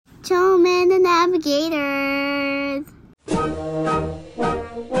navigators.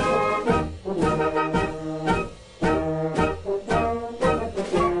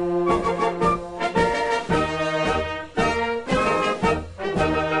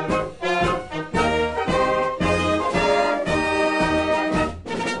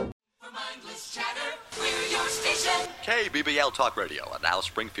 KBBL Talk Radio, and now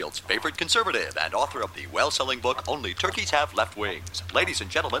Springfield's favorite conservative and author of the well-selling book Only Turkeys Have Left Wings. Ladies and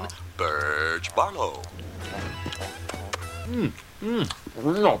gentlemen, Birch Barlow.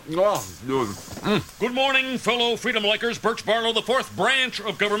 Good morning, fellow freedom likers. Birch Barlow, the fourth branch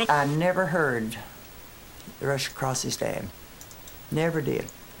of government. I never heard Rush cross his dad. Never did.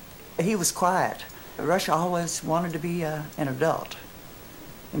 He was quiet. Rush always wanted to be an adult.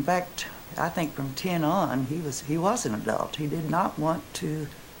 In fact, I think from 10 on, he was an adult. He did not want to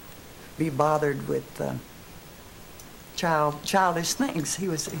be bothered with childish things. He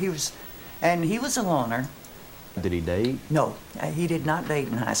was a loner. Did he date? No, he did not date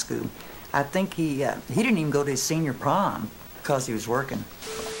in high school. I think he didn't even go to his senior prom because he was working.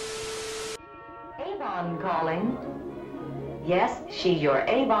 Avon calling. Yes, she's your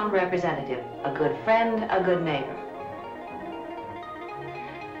Avon representative. A good friend, a good neighbor.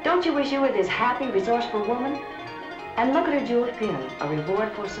 Don't you wish you were this happy, resourceful woman? And look at her jeweled pin, a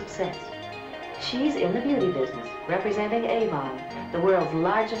reward for success. She's in the beauty business, representing Avon, the world's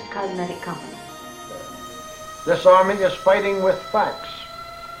largest cosmetic company. This army is fighting with facts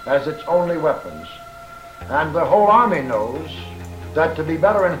as its only weapons. And the whole army knows that to be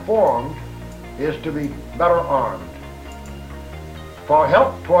better informed is to be better armed. For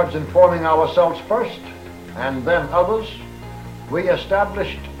help towards informing ourselves first, and then others, we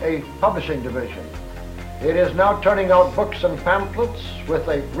established a publishing division. It is now turning out books and pamphlets with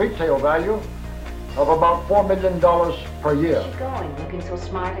a retail value of about $4 million per year. She's going, looking so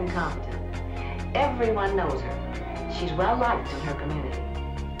smart and competent. Everyone knows her. She's well liked in her community.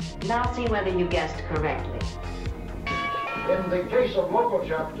 Now see whether you guessed correctly. In the case of local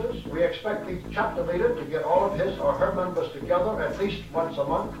chapters, we expect the chapter leader to get all of his or her members together at least once a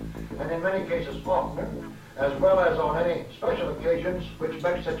month, and in many cases oftener, as well as on any special occasions which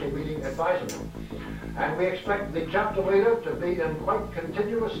make such a meeting advisable. And we expect the chapter leader to be in quite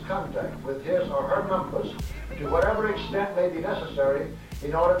continuous contact with his or her members to whatever extent may be necessary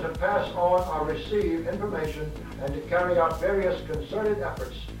in order to pass on or receive information and to carry out various concerted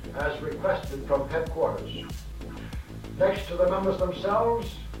efforts as requested from headquarters. Next to the members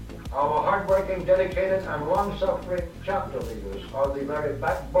themselves, our hardworking, dedicated, and long-suffering chapter leaders are the very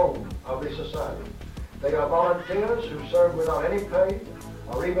backbone of the society. They are volunteers who serve without any pay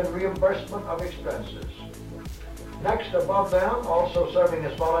or even reimbursement of expenses. Next above them, also serving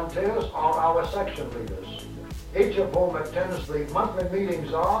as volunteers, are our section leaders, each of whom attends the monthly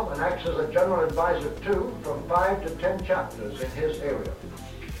meetings of and acts as a general advisor to from 5 to 10 chapters in his area.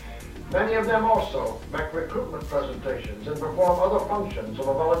 Many of them also make recruitment presentations and perform other functions of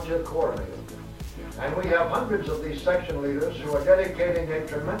a volunteer coordinator. And we have hundreds of these section leaders who are dedicating a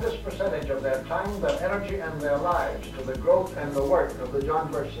tremendous percentage of their time, their energy, and their lives to the growth and the work of the John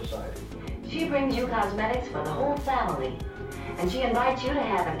Birch Society. She brings you cosmetics for the whole family, and she invites you to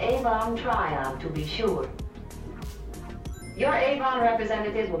have an Avon try-on to be sure. Your Avon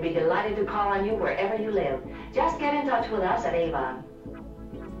representatives will be delighted to call on you wherever you live. Just get in touch with us at Avon.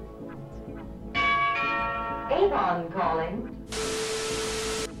 Avon calling.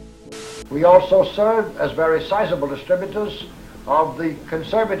 We also serve as very sizable distributors of the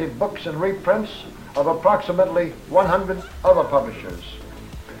conservative books and reprints of approximately 100 other publishers.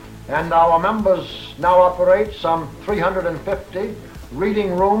 And our members now operate some 350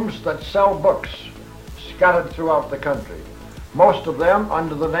 reading rooms that sell books scattered throughout the country, most of them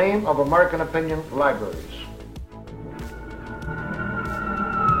under the name of American Opinion Libraries.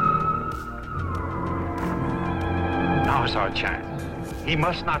 Now's our chance. He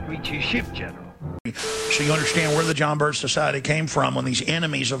must not reach his ship, General. So you understand where the John Birch Society came from when these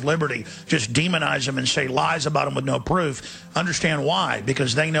enemies of liberty just demonize them and say lies about them with no proof. Understand why?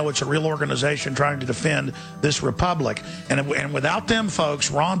 Because they know it's a real organization trying to defend this republic. And without them folks,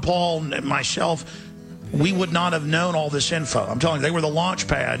 Ron Paul and myself, we would not have known all this info. I'm telling you, they were the launch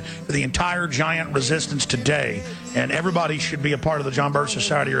pad for the entire giant resistance today. And everybody should be a part of the John Birch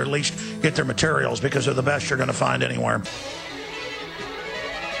Society, or at least get their materials, because they're the best you're going to find anywhere.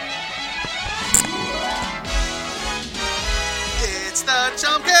 It's the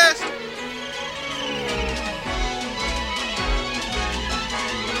Chumcast.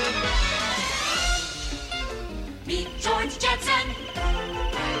 Meet George Jetson.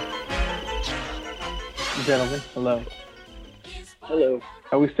 Gentlemen, hello. Hello.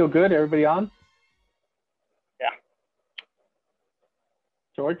 Are we still good? Everybody on?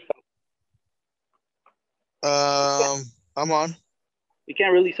 George? I'm on. You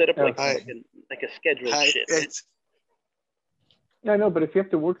can't really set up like Okay. a scheduled shit. Right? Yeah, I know, but if you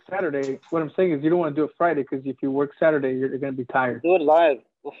have to work Saturday, what I'm saying is you don't want to do it Friday because if you work Saturday, you're going to be tired. Do it live.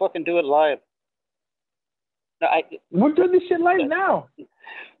 We'll fucking do it live. No, We're doing this shit live now.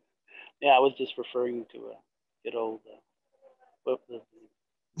 Yeah, I was just referring to good old.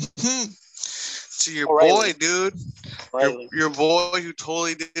 To your O'Reilly. boy, dude. Your boy who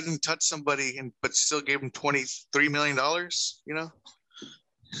totally didn't touch somebody but still gave him $23 million, you know?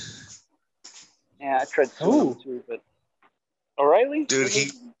 Yeah, I tried suing him too, but O'Reilly? Dude,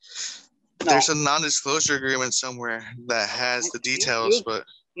 there's a non-disclosure agreement somewhere that has the details, but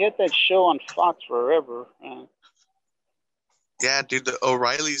he had that show on Fox forever. yeah, dude, the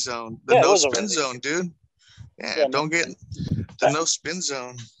O'Reilly zone, the no spin zone, dude. Yeah, don't get the no spin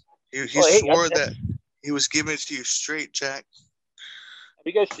zone. He swore that he was giving it to you straight, Jack. Have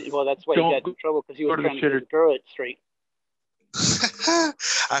you guys? Well, that's why he got in trouble because he was trying to get the girl it straight.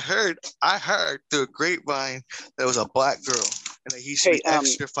 I heard through a grapevine that was a black girl and that he should be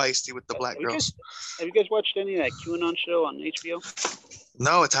extra feisty with the black girls. Have you guys watched any of that QAnon show on HBO?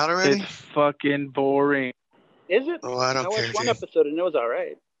 No, it's out already. It's fucking boring. Is it? Oh, I don't care. I watched one episode and it was all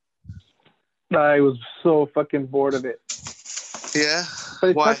right. I was so fucking bored of it. Yeah.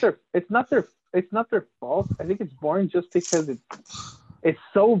 But Why? It's not their fault. I think it's boring just because it's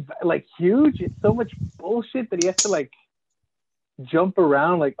so like huge. It's so much bullshit that he has to like jump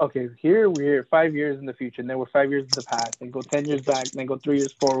around. Like, okay, we're 5 years in the future, and then we're 5 years in the past, and go 10 years back, and then go 3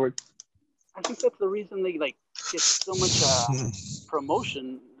 years forward. I think that's the reason they like get so much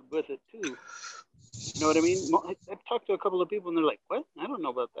promotion with it too. You know what I mean? I've talked to a couple of people, and they're like, "What? I don't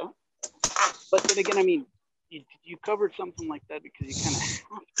know about that." But then again, I mean, you covered something like that because you kind of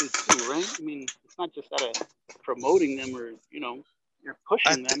have to too, right? I mean, it's not just out of promoting them or you're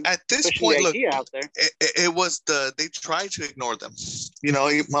pushing them. At this pushing point, the look, idea out there. It was they tried to ignore them. You know,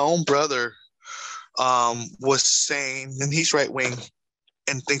 my own brother was saying, and he's right wing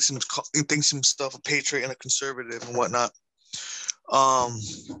and thinks himself a patriot and a conservative and whatnot.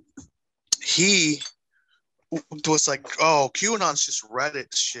 He was like, "Oh, QAnon's just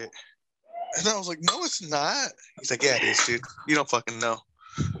Reddit shit," and I was like, "No, it's not." He's like, "Yeah, it is, dude. You don't fucking know."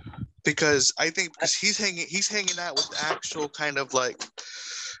 Because he's hanging out with actual kind of like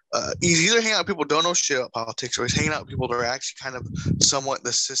he's either hanging out with people who don't know shit about politics, or he's hanging out with people that are actually kind of somewhat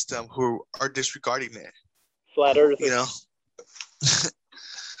the system who are disregarding it. Flat Earth, you know.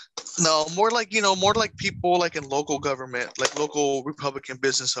 No, more like people like in local government, like local Republican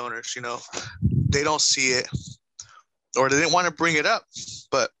business owners. You know, they don't see it, or they didn't want to bring it up.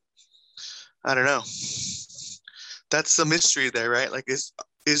 But I don't know. That's the mystery there, right? Like, is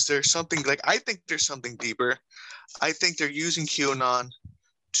there something like, I think there's something deeper. I think they're using QAnon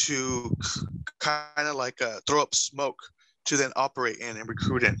to kind of like throw up smoke to then operate in and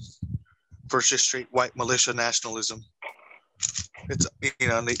recruit in for just straight white militia nationalism. It's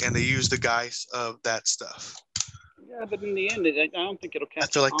and they use the guise of that stuff. Yeah, but in the end, I don't think it'll catch on.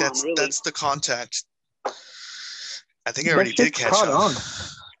 I feel like that's the contact. I think it already did catch on.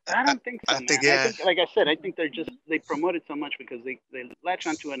 I don't think so. I think, I think, like I said, I think they promote it so much because they latch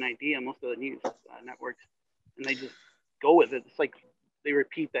onto an idea, most of the news networks, and they just go with it. It's like they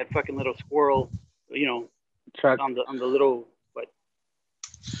repeat that fucking little squirrel, on the little what?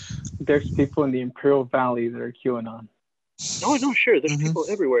 There's people in the Imperial Valley that are QAnon. No, sure. There's people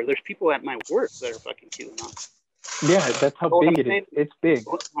everywhere. There's people at my work that are fucking QAnon. Yeah, that's how big it is. It's big.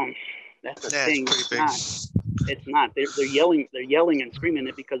 That's the thing. It's not. They're yelling and screaming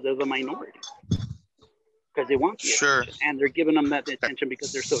it because they're the minority. Because they want the attention. And they're giving them that attention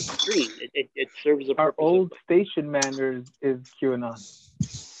because they're so extreme. It serves a purpose. Our old station manager is QAnon.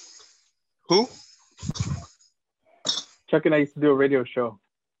 Who? Chuck and I used to do a radio show.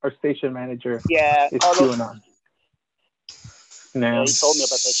 Our station manager is QAnon. Yeah, he told me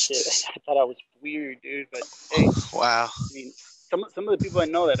about that shit. I thought I was weird, dude. But hey, wow. I mean, some of the people I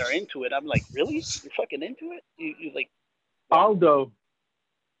know that are into it, I'm like, really? You're fucking into it? You like Aldo?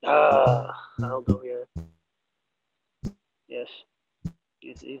 Aldo, yeah. Yes,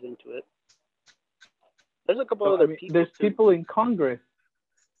 he's into it. There's a couple other people. There's people in Congress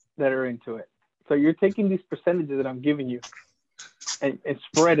that are into it. So you're taking these percentages that I'm giving you and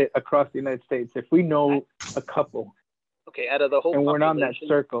spread it across the United States. If we know a couple. Okay, out of the whole and we're not in that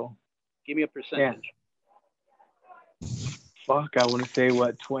circle. Give me a percentage. Yeah. Fuck, I want to say,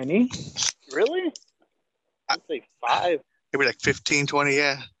 20? Really? I'd say 5. Maybe like 15, 20,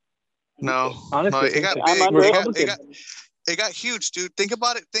 yeah. No. Honestly, no, it got big. It got huge, dude. Think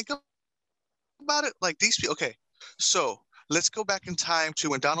about it like these people. Okay, so let's go back in time to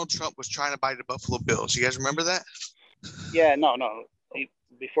when Donald Trump was trying to buy the Buffalo Bills. You guys remember that? Yeah, no.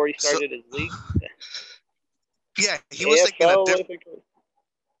 Before he started his league. Yeah, he was like in a AFL,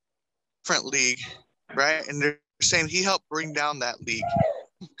 different league, right? And they're saying he helped bring down that league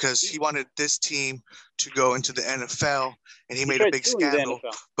because he wanted this team to go into the NFL, and he made a big scandal.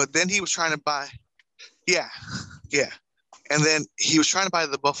 But then he was trying to buy, yeah, and then he was trying to buy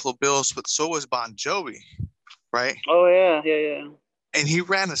the Buffalo Bills, but so was Bon Jovi, right? Oh yeah. And he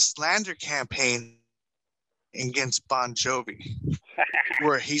ran a slander campaign against Bon Jovi,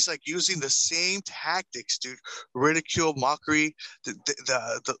 where he's like using the same tactics, dude. Ridicule, mockery.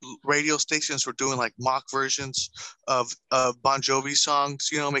 The radio stations were doing like mock versions of Bon Jovi songs,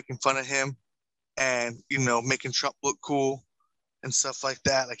 you know, making fun of him, and you know, making Trump look cool and stuff like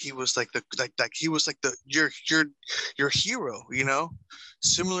that. Like he was like your hero, you know,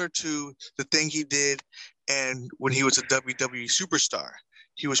 similar to the thing he did, and when he was a WWE superstar.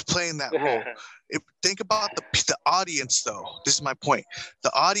 He was playing that role. Think about the audience, though. This is my point.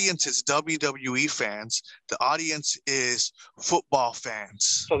 The audience is WWE fans. The audience is football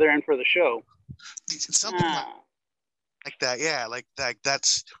fans. So they're in for the show. Something like that, yeah. Like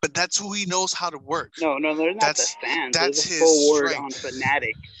that's. But that's who he knows how to work. No, they're not the fans. That's There's a his full word strength. on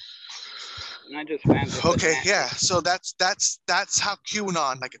fanatic. Not just fans. Okay, yeah. So that's how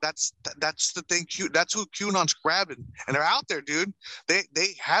QAnon, like that's the thing. That's who QAnon's grabbing, and they're out there, dude.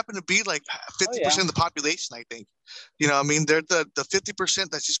 They happen to be like 50% of the population, I think. You know, what I mean, they're the 50%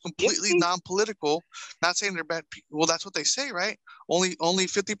 that's just completely non-political. Not saying they're bad people. Well, that's what they say, right? Only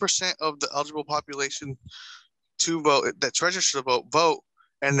 50% of the eligible population to vote that's registered to vote,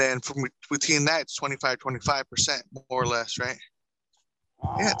 and then from between that, it's 25%, more or less, right?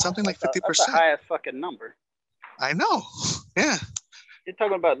 Yeah, it's something like 50%. That's the highest fucking number. I know. Yeah. You're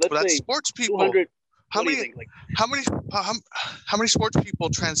talking about let's say sports people. 200. How many sports people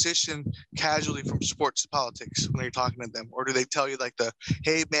transition casually from sports to politics when you're talking to them, or do they tell you like the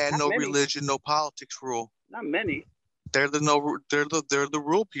 "Hey man, no religion, no politics" rule? Not many. They're the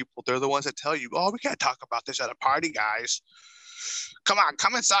rule people. They're the ones that tell you, "Oh, we can't talk about this at a party, guys. Come on,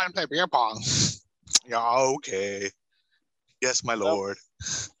 come inside and play beer pong." Yeah, okay. Yes, my lord.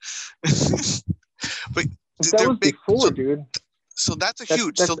 But that was big, before, so, dude. So that's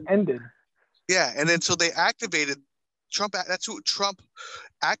huge. That's ended. Yeah, and then so they activated Trump. That's who Trump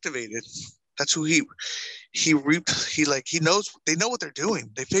activated. That's who he reaped. He knows. They know what they're doing.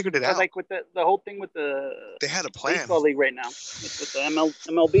 They figured it out. Like with the whole thing with the. They had a plan. Baseball league right now with the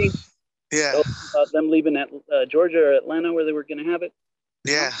MLB. Yeah. Them leaving at Georgia or Atlanta where they were going to have it.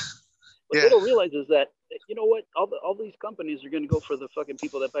 Yeah. What they don't realize is that, you know what, all these companies are going to go for the fucking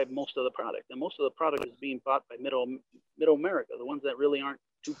people that buy most of the product, and most of the product is being bought by middle America, the ones that really aren't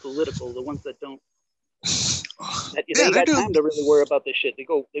too political, the ones that don't. They ain't got time to really worry about this shit. They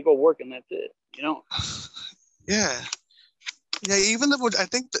go work and that's it, you know. Yeah. Even though I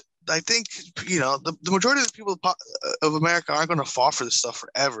think you know the majority of the people of America aren't going to fall for this stuff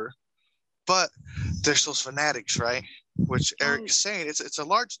forever, but there's those fanatics, right? Which Eric is saying, it's a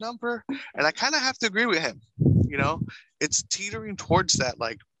large number, and I kind of have to agree with him. You know, it's teetering towards that,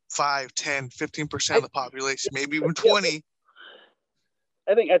 like 5, 10, 15% of the population, maybe even 20.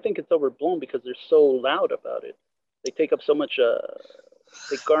 I think it's overblown because they're so loud about it. They take up so much.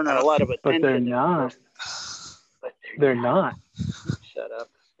 They garner a lot of attention. But they're not. They're not. Shut up.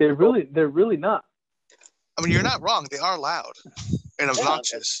 They're really not. I mean, you're not wrong. They are loud and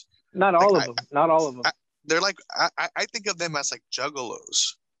obnoxious. Not all of them. Not all of them. They're like I think of them as like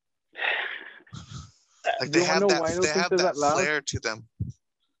juggalos. Like they have that flair to them.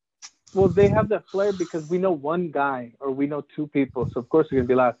 Well, they have that flair because we know one guy or we know two people, so of course they're gonna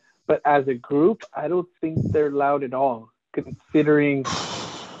be loud. But as a group, I don't think they're loud at all. Considering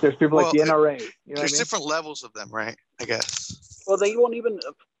there's people like the NRA. You know there's different levels of them, right? I guess. Well, they won't even.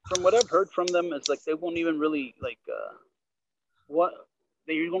 From what I've heard from them, is like they won't even really like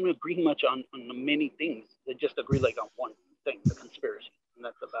they won't agree much on many things. They just agree like on one thing, the conspiracy, and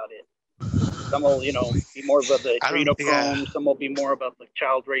that's about it. Some will, you know, be more about the adrenochrome. Some will be more about the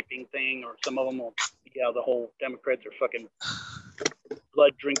child raping thing, or some of them will be the whole Democrats are fucking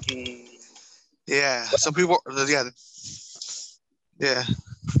blood drinking. Yeah, some people. Yeah.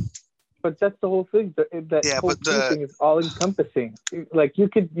 But that's the whole thing. That whole thing is all encompassing. Like you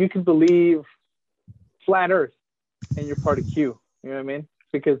could believe flat Earth, and you're part of Q. You know what I mean?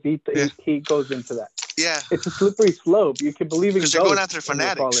 Because he goes into that. Yeah. It's a slippery slope. You can believe in because they're going after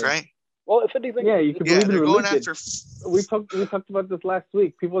fanatics, right? Well, if anything, you can believe in religion. We talked about this last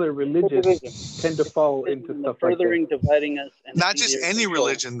week. People that are religious tend to fall into stuff like that. Furthering dividing us. And not just any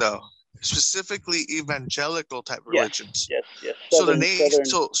religion, though. specifically evangelical type religions. Yes. So Southern,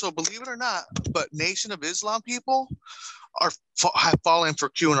 so believe it or not, but Nation of Islam people have fallen for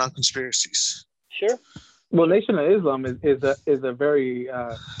QAnon conspiracies. Sure. Well, Nation of Islam is a very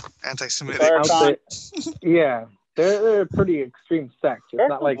anti-Semitic. Yeah, they're a pretty extreme sect. It's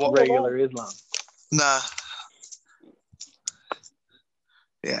not like regular Islam. Nah.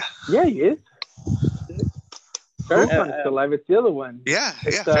 Yeah. Yeah, he is. Farrakhan is still alive. It's the other one. Yeah,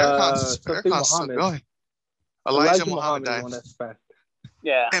 it's, Farrakhan's still going. Elijah Muhammad died. One that's fast.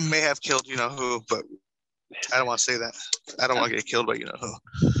 Yeah. And may have killed you know who, but I don't want to say that. I don't want to get killed by you know who.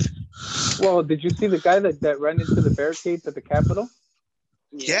 Well, did you see the guy that ran into the barricades at the Capitol?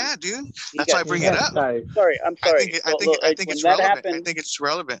 Yeah, dude. That's why I bring it up. Sorry, I'm sorry. I think it's relevant. I think it's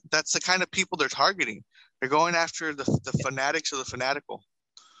relevant. That's the kind of people they're targeting. They're going after the fanatics of the fanatical.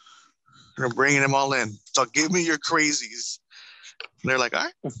 They're bringing them all in. So give me your crazies. And they're like, all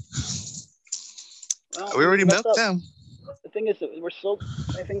right. Well, we already milked them. The thing is that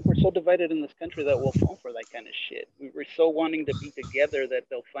I think we're so divided in this country that we'll fall for that kind of shit. We're so wanting to be together that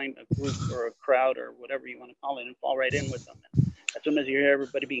they'll find a group or a crowd or whatever you want to call it and fall right in with them. And as soon as you hear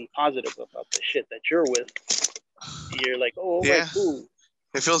everybody being positive about the shit that you're with, you're like, oh, yeah. Right, cool.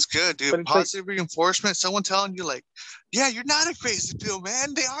 It feels good, dude. Positive reinforcement. Someone telling you, like, yeah, you're not a crazy pill,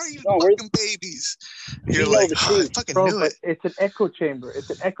 man. They are even fucking babies. You're like, I fucking knew it. It's an echo chamber. It's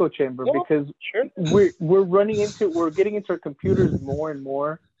an echo chamber because we're getting into our computers more and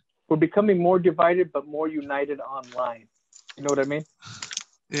more. We're becoming more divided but more united online. You know what I mean?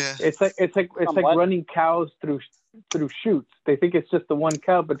 Yeah. It's like running cows through chutes. They think it's just the one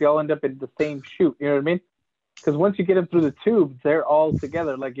cow, but they all end up in the same chute. You know what I mean? Because once you get them through the tubes, they're all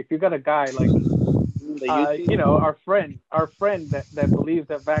together. Like if you got a guy like, our friend that believes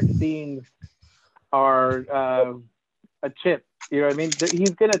that vaccines are a chip. You know what I mean?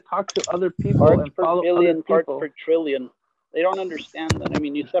 He's gonna talk to other people and follow other parts people. per trillion. They don't understand that. I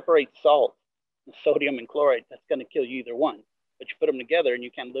mean, you separate salt, sodium, and chloride. That's gonna kill you either one. But you put them together, and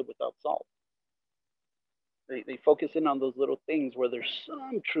you can't live without salt. They focus in on those little things where there's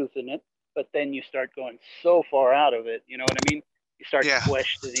some truth in it. But then you start going so far out of it, you know what I mean? You start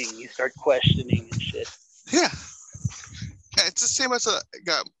questioning and shit. Yeah. It's the same as the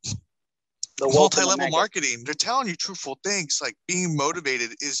multi-level marketing. They're telling you truthful things, like being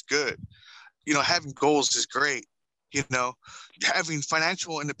motivated is good. You know, having goals is great. You know, having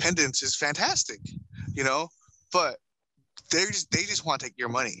financial independence is fantastic. You know, but they just want to take your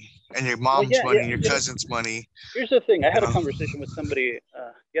money and your mom's money and your cousin's money. Here's the thing. I had a conversation with somebody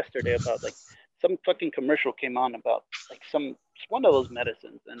yesterday about like some fucking commercial came on about like one of those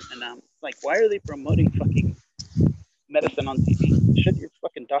medicines and I'm like, why are they promoting fucking medicine on TV? Should your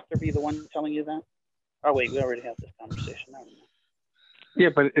fucking doctor be the one telling you that? Oh wait, we already had this conversation. Yeah,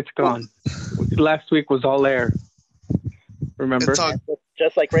 but it's gone. Last week was all air. Remember?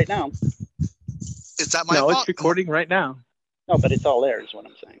 Just like right now. Is that my fault? No, it's recording right now. No, but it's all air is what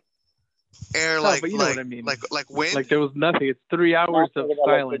I'm saying. Air, but you know what I mean. Like wind? Like there was nothing. It's 3 hours of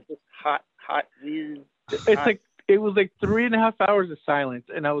silence. It's hot wind. It was like 3.5 hours of silence,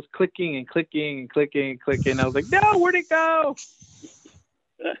 and I was clicking and clicking and clicking and clicking. I was like, no, where'd it go?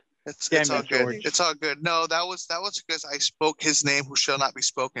 It's all good. It's all good. No, that was because I spoke his name, who shall not be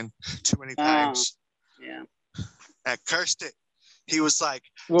spoken, too many times. Yeah. I cursed it. He was like,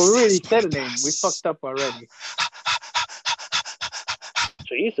 well, we already said a name. We fucked up already.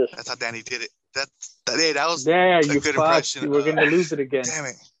 Jesus. That's how Danny did it. That was a good impression. We're going to lose it again. Damn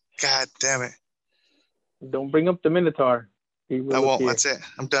it. God damn it. Don't bring up the Minotaur. I won't. That's it.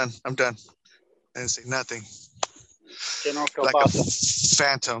 I'm done. I didn't say nothing. General like a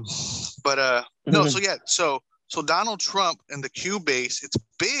phantom. But no, so Donald Trump and the Q base,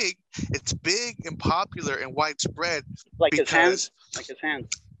 it's big and popular and widespread. Like his hands.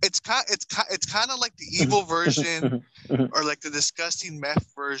 It's kind of like the evil version or like the disgusting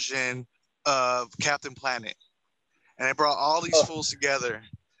meth version of Captain Planet. And they brought all these fools together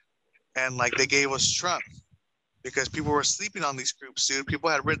and like they gave us Trump because people were sleeping on these groups, dude. People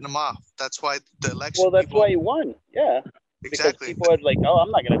had written them off. That's why the election. Well, that's why he won. Yeah. Exactly. Because people had like, oh,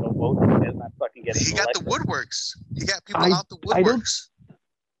 I'm not going to go vote. I'm not fucking getting He elected. got the woodworks. He got people out the woodworks.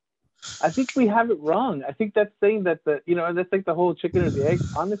 I think we have it wrong. I think that's saying that that's like the whole chicken or the egg.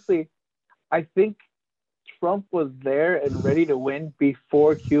 Honestly, I think Trump was there and ready to win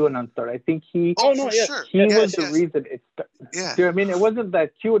before QAnon started. I think he was the reason it started. Yeah. You know what I mean? It wasn't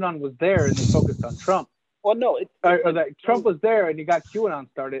that QAnon was there and they focused on Trump. Well, no. Or that Trump was there and he got QAnon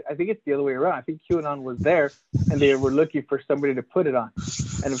started. I think it's the other way around. I think QAnon was there and they were looking for somebody to put it on.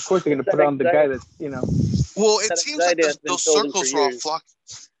 And of course they're going to put on the guy that's, Well, it seems like those circles are all flocking.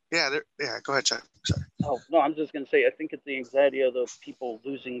 Yeah, go ahead, Chuck. Sorry. Oh, no, I'm just going to say, I think it's the anxiety of the people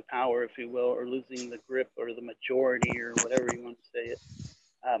losing power, if you will, or losing the grip or the majority or whatever you want to say it.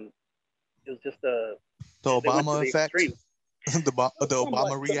 It was just the Obama effect, the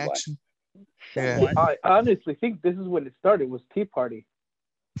Obama reaction. Yeah. I honestly think this is when it started, was Tea Party.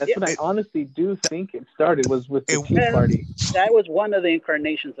 That's when I honestly do think it started, was with the Tea Party. That was one of the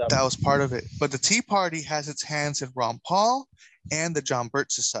incarnations of it. That was part of it. But the Tea Party has its hands in Ron Paul and the John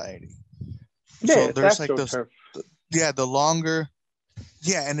Birch Society. Yeah, so there's like those, the longer,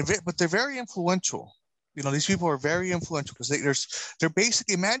 but they're very influential. You know, these people are very influential because they're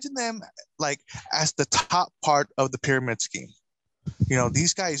basically, imagine them like as the top part of the pyramid scheme. You know,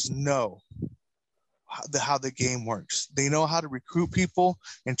 these guys know how the game works. They know how to recruit people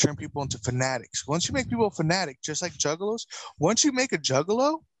and turn people into fanatics. Once you make people a fanatic, just like juggalos, once you make a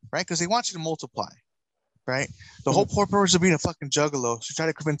juggalo, right, because they want you to multiply, right? The whole purpose of being a fucking juggalo is to try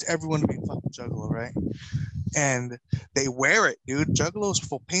to convince everyone to be a fucking juggalo, right? And they wear it, dude.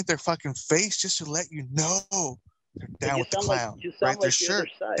 Juggalos will paint their fucking face just to let you know they're down with the clown, right? Their shirt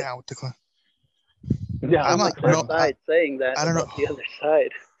down with the clown. Yeah, I'm like the side saying that. I don't know the other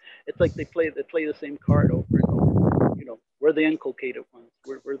side. It's like they play the same card over and over. You know, we're the inculcated ones.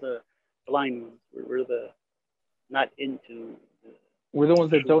 We're the blind ones. We're the not into. We're the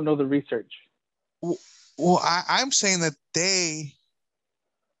ones that don't know the research. Well, I'm saying that they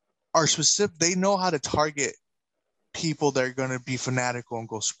are specific. They know how to target people that are going to be fanatical and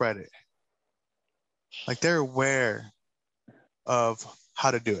go spread it. Like they're aware of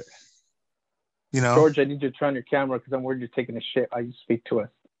how to do it. You know, George, I need you to turn on your camera because I'm worried you're taking a shit. I speak to us.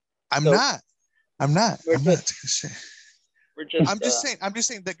 I'm not taking a shit. I'm just saying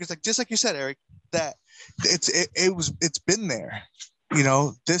that because, like, just like you said, Eric, that it's been there. You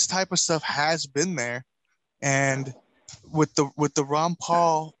know, this type of stuff has been there, and with the Ron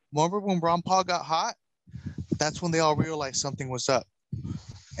Paul. Remember when Ron Paul got hot? That's when they all realized something was up,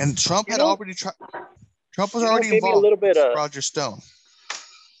 and Trump had already tried. Trump was already involved. A little bit with Roger Stone.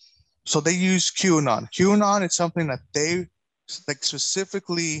 So they use QAnon. QAnon is something that they, like,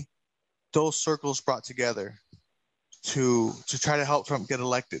 specifically those circles brought together to try to help Trump get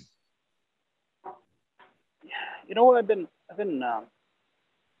elected. You know what I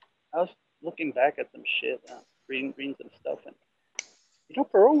was looking back at some shit, reading some stuff, and you know,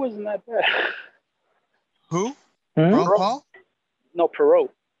 Perot wasn't that bad. Who? Ron Paul? No, Perot.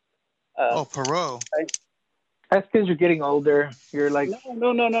 Perot. That's because you're getting older. You're like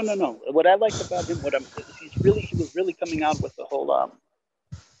no. What I liked about him, he was really coming out with the whole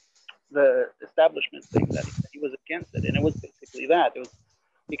the establishment thing that he was against it, and it was basically that. It was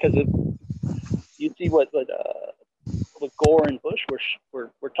because you'd see what Gore and Bush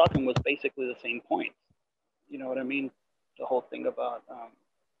were talking was basically the same point. You know what I mean? The whole thing about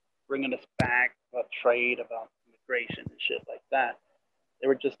bringing us back, about trade, about immigration and shit like that. They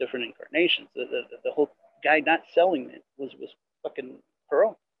were just different incarnations. The whole guy not selling it was fucking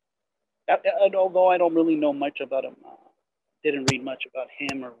Perot. Although I don't really know much about him, didn't read much about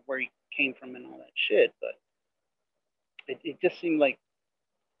him or where he came from and all that shit, but it just seemed like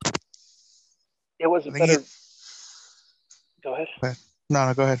it was a better. Go ahead.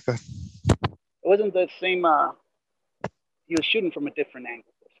 No, go ahead. It wasn't the same. He was shooting from a different angle.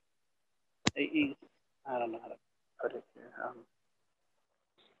 I don't know how to put it here.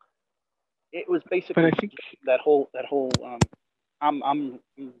 It was basically that whole I'm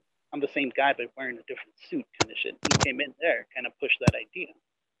the same guy but wearing a different suit kind of shit. He came in there, kind of pushed that idea.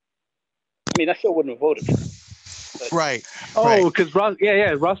 I mean, I still wouldn't have voted for him. But, right. Oh, because Ross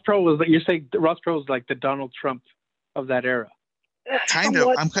Perot was. You're saying Ross Perot was like the Donald Trump of that era. Kind of.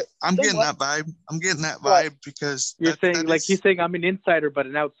 I'm getting that vibe. I'm getting that vibe because you're saying like he's saying I'm an insider but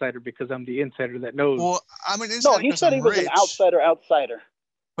an outsider because I'm the insider that knows. Well, I'm an insider. No, he said he was an outsider.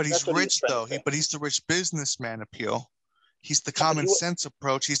 But he's rich though. But he's the rich businessman appeal. He's the common sense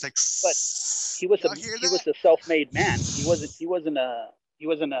approach. He's like. But he was a self-made man. He wasn't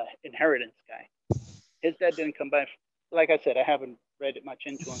a inheritance guy. His dad didn't come by. Like I said, I haven't read it much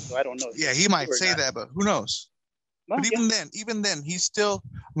into him, so I don't know. Yeah, he might say that, but who knows? Well, but even then, he's still.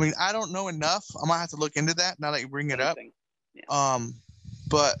 I mean, I don't know enough. I might have to look into that now that you bring it up. Yeah.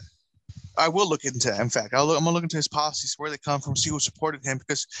 But I will look into that. In fact, I'm gonna look into his policies, where they come from, see who supported him,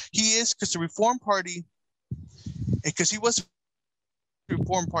 because the Reform Party, because he was a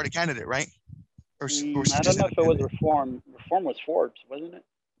Reform Party candidate, right? Or I don't know if it was Reform. Reform was Forbes, wasn't it?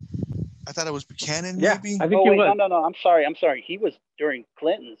 I thought it was Buchanan, yeah, maybe. I think was. No. I'm sorry. He was during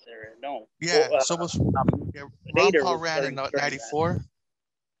Clinton's era. No. Yeah. So was Ron Paul ran in '94.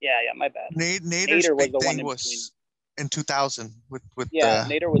 Yeah, my bad. Nader's big thing was in 2000 with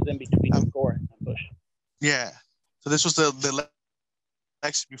Nader was in between Gore and Bush. Yeah, so this was the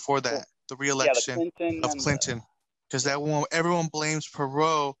election before that, the re-election of Clinton, because everyone blames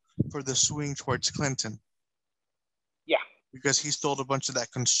Perot for the swing towards Clinton. Yeah, because he stole a bunch of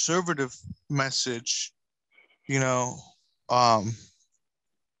that conservative message, you know.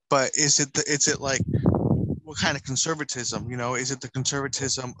 But is it like, what kind of conservatism? You know, is it the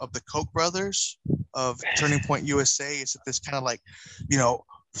conservatism of the Koch brothers, of Turning Point USA? Is it this kind of like, you know,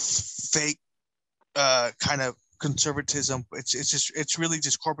 fake kind of conservatism? It's really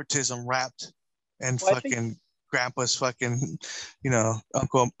just corporatism wrapped and fucking grandpa's fucking, you know,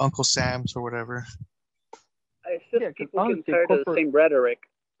 Uncle Sam's or whatever. It's just people getting tired of the same rhetoric.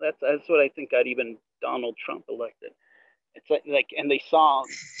 That's what I think got even Donald Trump elected. It's like, and they saw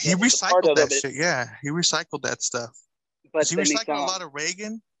he recycled that shit. Yeah, he recycled that stuff. But he recycled a lot of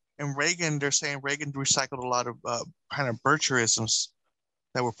Reagan, and Reagan, they're saying Reagan recycled a lot of kind of Bircherisms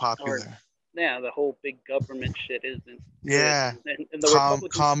that were popular. Yeah, the whole big government shit isn't. Yeah, and the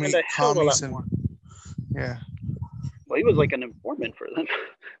Republicans a hell of a lot more. Yeah. Well, he was like an informant for them.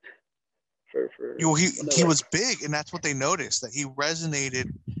 He was big, and that's what they noticed, that he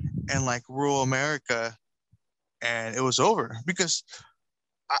resonated in like rural America, and it was over. Because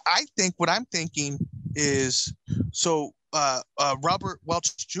I think what I'm thinking is, so Robert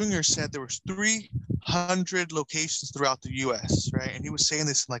Welch Jr. said there was 300 locations throughout the U.S., right? And he was saying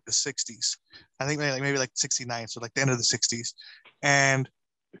this in like the 60s. I think maybe like 69, so like the end of the 60s. And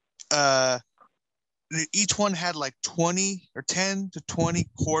each one had like 10 to 20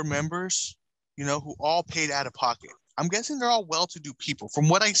 core members, you know, who all paid out of pocket. I'm guessing they're all well-to-do people. From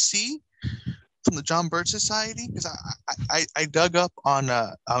what I see from the John Birch Society, because I dug up on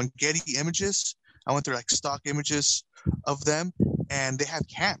Getty Images. I went through like stock images of them, and they have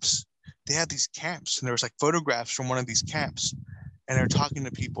camps. They had these camps, and there was like photographs from one of these camps, and they're talking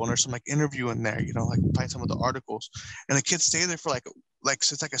to people, and there's some like interview in there, you know, like find some of the articles, and the kids stay there for like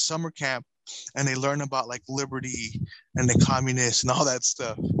so it's like a summer camp, and they learn about like liberty and the communists and all that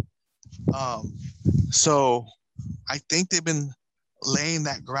stuff. So I think they've been laying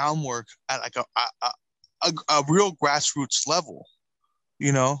that groundwork at like a real grassroots level,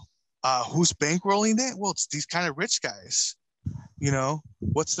 you know. Who's bankrolling it? Well, it's these kind of rich guys. You know,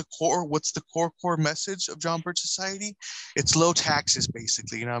 what's the core message of John Birch Society? It's low taxes,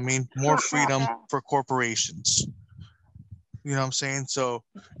 basically. You know what I mean? More freedom for corporations. You know what I'm saying? So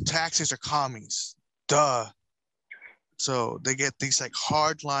taxes are commies. Duh. So they get these like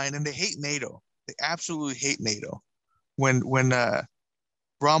hard line, and they hate NATO. They absolutely hate NATO. When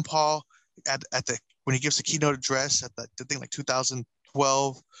Ron Paul when he gives the keynote address at the thing like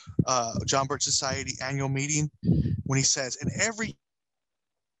 2012 John Birch Society annual meeting, when he says, and every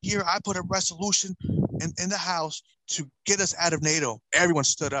year I put a resolution in the House to get us out of NATO, everyone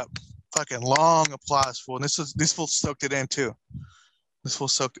stood up. Fucking long applause, fool. And this fool soaked it in too. This fool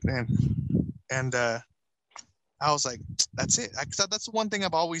soaked it in. And I was like, that's it. That's the one thing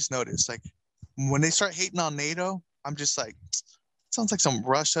I've always noticed. Like, when they start hating on NATO, I'm just like, sounds like some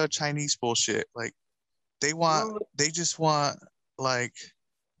Russia, Chinese bullshit. Like, they just want like,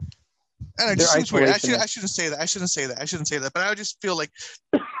 and it just seems weird. I shouldn't say that. But I just feel like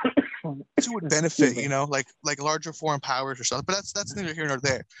it would benefit, you know, like larger foreign powers or something. But that's neither here nor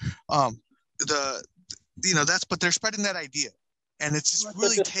there. But they're spreading that idea, and it's just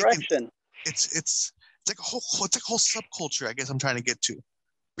really taking. It's like a whole subculture, I guess I'm trying to get to.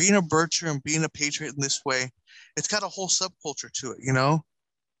 Being a Bircher and being a patriot in this way, it's got a whole subculture to it, you know.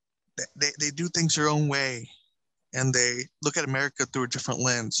 They do things their own way, and they look at America through a different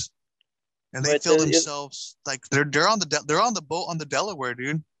lens, and they feel themselves like they're on the boat on the Delaware,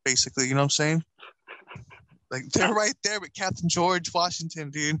 dude. Basically, you know what I'm saying? Like, they're right there with Captain George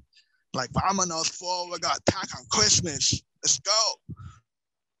Washington, dude. Like, I'm on North Pole, we got attack on Christmas. Let's go.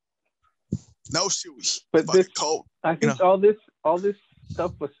 No shoes. But this cold. I think all this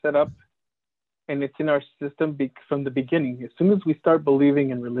stuff was set up, and it's in our system from the beginning. As soon as we start believing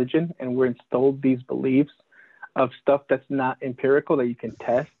in religion and we're installed these beliefs of stuff that's not empirical, that you can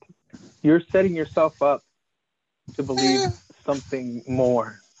test, you're setting yourself up to believe something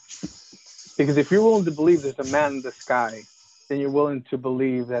more. Because if you're willing to believe there's a man in the sky, then you're willing to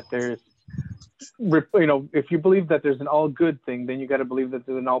believe that there's, you know, if you believe that there's an all good thing, then you got to believe that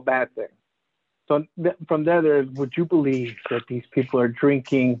there's an all bad thing. So from there, would you believe that these people are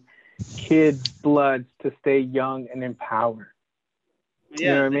drinking kids' blood to stay young and in power? Yeah, you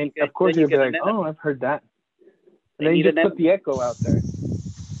know what I mean? Of course, you'll be like, oh, I've heard that. And then you just put the echo out there.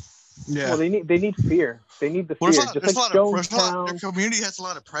 Yeah. Well, they need fear. They need the Well, fear. their Jonestown. community has a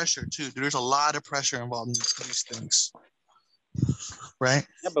lot of pressure too. There's a lot of pressure involved in these things, right?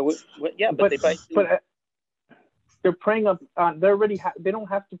 Yeah, but they're preying on. They already. They don't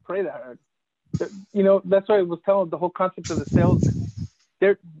have to pray that hard. That's why I was telling the whole concept of the salesman.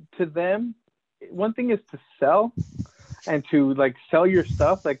 To them, one thing is to sell, and to like sell your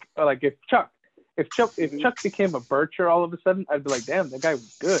stuff. Like if Chuck became a bircher all of a sudden, I'd be like, damn, that guy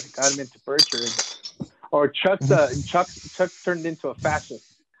was good. Got him into birchering. Or Chuck turned into a fascist.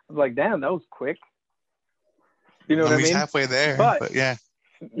 I was like, damn, that was quick. You know what I mean? He's halfway there, but yeah.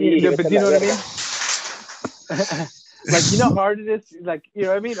 But you know what I mean? Like, you know how hard it is? Like, you know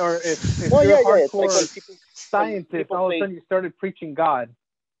what I mean? Or if you're a hardcore scientist, all of a sudden you started preaching God.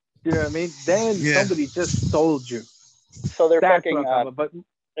 You know what I mean? Then somebody just sold you. So they're That's fucking, what I'm talking about. But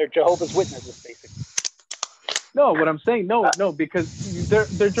they're Jehovah's Witnesses, basically. no, what I'm saying, no, because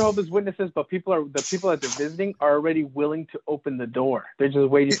they're Jehovah's Witnesses, but the people that they're visiting are already willing to open the door. They're just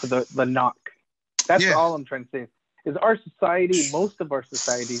waiting for the knock. That's all I'm trying to say. Is our society, most of our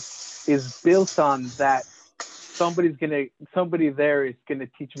society, is built on that. Somebody there is gonna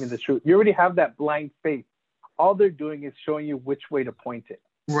teach me the truth. You already have that blind faith. All they're doing is showing you which way to point it.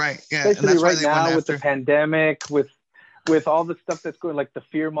 Right. Yeah. Especially right now with the pandemic, with all the stuff that's going, like the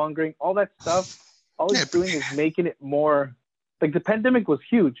fear mongering, all that stuff. All it's doing is making it more. Like the pandemic was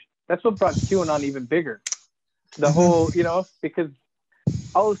huge. That's what brought QAnon even bigger. The whole, because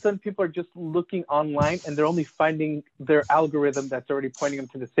all of a sudden people are just looking online and they're only finding their algorithm that's already pointing them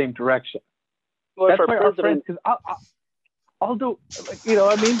to the same direction. Well, that's why our friends, because although, Frank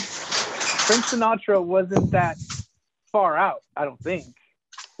Sinatra wasn't that far out, I don't think.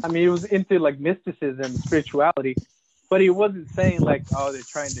 I mean, he was into like mysticism and spirituality, but he wasn't saying like, oh, they're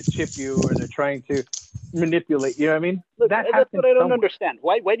trying to chip you or they're trying to manipulate. You know what I mean? Look, that's what I don't understand.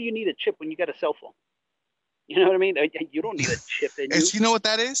 Why do you need a chip when you got a cell phone? You know what I mean? You don't need a chip in you. You know what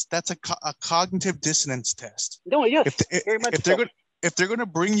that is? That's a cognitive dissonance test. No, yes, very much if they're going to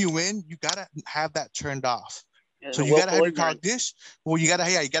bring you in, you got to have that turned off. Yeah, so you got to have your cognition. Well, you got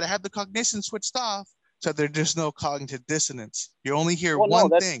to have the cognition switched off so there's no cognitive dissonance. You only hear one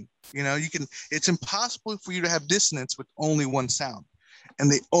thing. It's impossible for you to have dissonance with only one sound.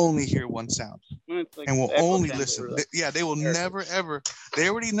 And they only hear one sound. And will only listen. They will never, ever. They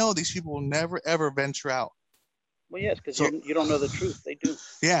already know these people will never, ever venture out. Well, yes, because you don't know the truth. They do.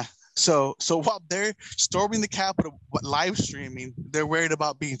 Yeah. So while they're storming the Capitol, live streaming, they're worried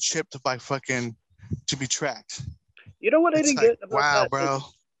about being chipped to be tracked. You know what I didn't get about wow, that? Bro. Like,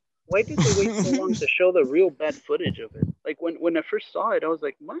 why did they wait so long to show the real bad footage of it? Like when I first saw it, I was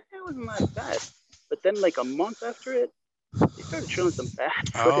like, why wasn't that bad? But then like a month after it, they started showing some bad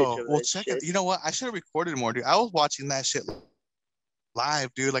footage of it. Check it. You know what? I should have recorded more, dude. I was watching that shit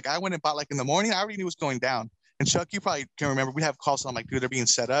live, dude. Like I went about like in the morning. I already knew it was going down. And Chuck, you probably can remember, we have calls on like, dude, they're being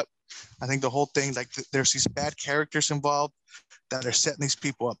set up. I think the whole thing, like there's these bad characters involved that are setting these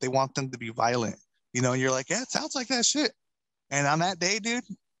people up. They want them to be violent, and you're like, yeah, it sounds like that shit. And on that day, dude,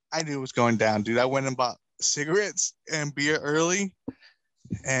 I knew it was going down, dude. I went and bought cigarettes and beer early.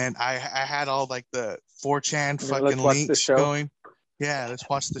 And I had all like the 4chan fucking links going. Yeah, let's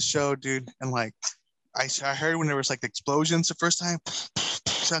watch the show, dude. And like, I heard when there was like explosions the first time,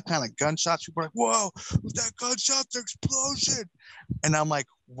 some kind of gunshots. People were like, "Whoa, was that gunshot? The explosion!" And I'm like,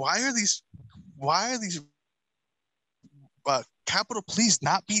 why are these Capitol Police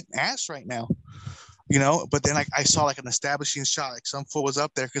not beating ass right now? But then I saw like an establishing shot, like some fool was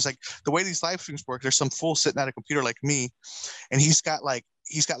up there because like the way these live streams work, there's some fool sitting at a computer like me, and he's got like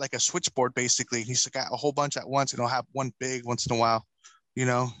a switchboard basically. He's got a whole bunch at once, and he'll have one big once in a while.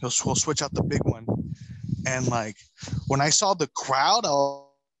 He'll switch out the big one. And like when I saw the crowd, I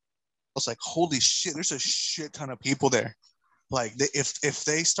was like, holy shit, there's a shit ton of people there. Like if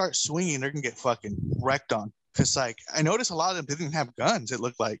they start swinging, they're gonna get fucking wrecked on. Because like I noticed a lot of them didn't have guns. It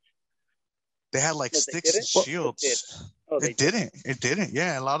looked like they had like sticks and shields. It didn't.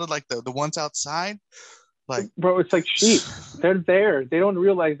 Yeah, a lot of like the ones outside. Like, bro, it's like sheep. They're there. They don't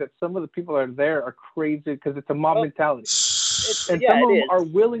realize that some of the people that are there are crazy because it's a mob mentality. And some of them are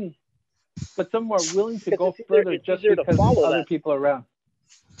willing, but some are willing to go further just because other people are around.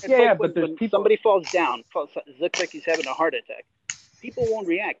 But there's people. Somebody falls down, looks like he's having a heart attack. People won't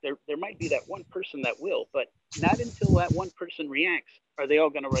react. There might be that one person that will, but not until that one person reacts are they all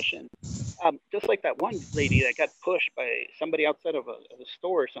going to rush in. Just like that one lady that got pushed by somebody outside of a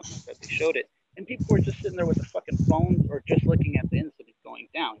store or something like that. They showed it. And people were just sitting there with the fucking phones or just looking at the incident going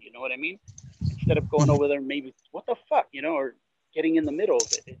down. You know what I mean? Instead of going over there, maybe, what the fuck, or getting in the middle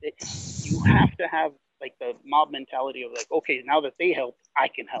of it. You have to have like the mob mentality of like, okay, now that they help, I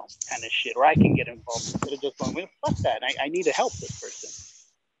can help kind of shit, or I can get involved instead of just going, well, fuck that. I need to help this person.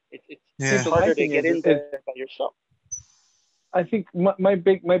 It's harder to get in there by yourself. I think my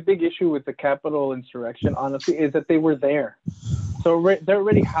big issue with the Capitol insurrection, honestly, is that they were there. So they're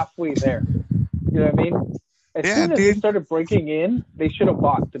already halfway there. You know what I mean? As soon as they started breaking in, they should have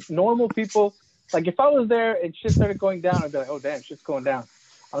bought. The normal people, like if I was there and shit started going down, I'd be like, oh, damn, shit's going down.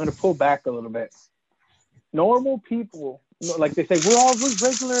 I'm going to pull back a little bit. Normal people, like they say, we're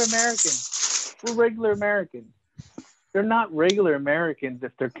regular Americans. We're regular Americans. They're not regular Americans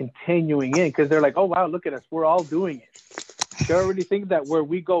if they're continuing in, because they're like, oh, wow, look at us. We're all doing it. They already think that where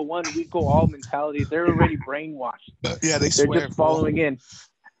we go one, we go all mentality. They're already brainwashed. Yeah, they're just following in.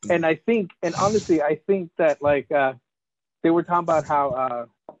 And I think, and honestly, I think that like they were talking about how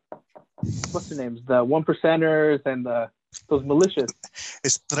what's their names, the 1%ers and those militias.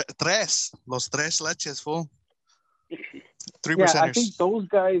 It's los tres leches, fool. 3%ers. Yeah, I think those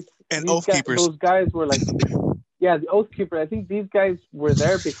guys and oath keepers. Those guys were like, yeah, the oath keeper. I think these guys were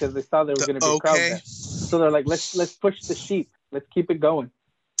there because they saw there was going to be a crowd there. So they're like, let's push the sheep. Let's keep it going.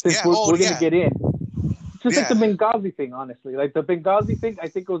 Since we're going to get in. Just like the Benghazi thing, honestly. Like the Benghazi thing, I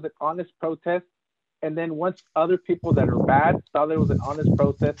think it was an honest protest. And then once other people that are bad saw that it was an honest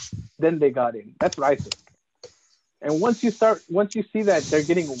protest, then they got in. That's what I think. And once you see that they're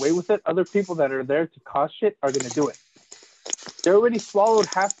getting away with it, other people that are there to cause shit are going to do it. They already swallowed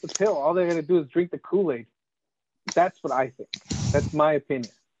half the pill. All they're going to do is drink the Kool-Aid. That's what I think. That's my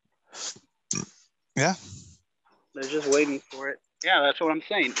opinion. Yeah. They're just waiting for it. Yeah, that's what I'm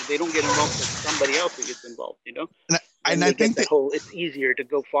saying. They don't get involved with somebody else who gets involved, you know? And I think it's easier to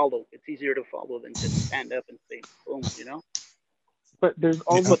go follow. It's easier to follow than to stand up and say, boom, you know? But there's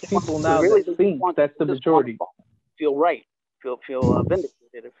all those people now that think that's the majority. Feel right. Feel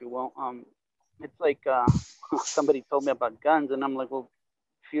vindicated, if you will. It's like somebody told me about guns, and I'm like, well,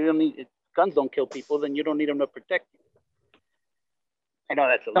 if you don't need guns don't kill people, then you don't need them to protect you. I know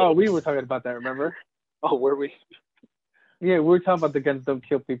that's a little... Oh, we were talking about that, remember? Oh, were we? Yeah, we were talking about the guns don't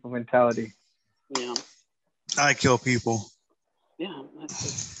kill people mentality. Yeah. I kill people. Yeah.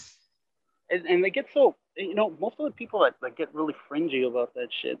 And they get so, you know, most of the people that get really fringy about that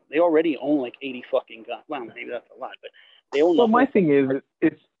shit, they already own like 80 fucking guns. Well, maybe that's a lot, but they own... Well, my thing is,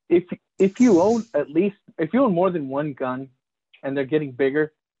 if you own more than one gun and they're getting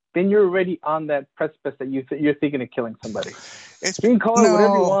bigger, then you're already on that precipice that you're thinking of killing somebody. You can call it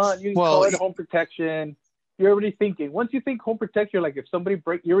whatever you want. You can call it home protection. You're already thinking. Once you think home protection, you're like, if somebody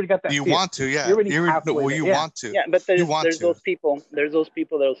you already got that. You fear. Want to, yeah. You're already halfway there. Yeah. Want to. Yeah, but there's those people. There's those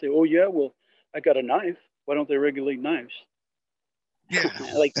people that'll say, "Oh yeah, well, I got a knife. Why don't they regulate knives?" Yeah,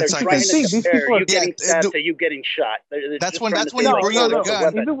 like they're trying to compare you getting stabbed to you getting shot. That's when you bring out a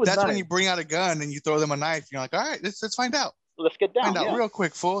gun. That's when you bring out a gun and you throw them a knife. You're like, all right, let's find out. Let's get down. Find out real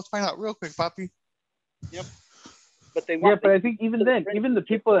quick, fool. Let's find out real quick, Poppy. Yep. But but I think even then, even the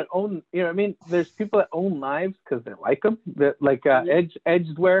people that own, you know, I mean, there's people that own knives because they like them, that like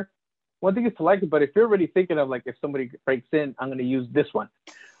edged wear. One thing is to like it, but if you're already thinking of like, if somebody breaks in, I'm going to use this one.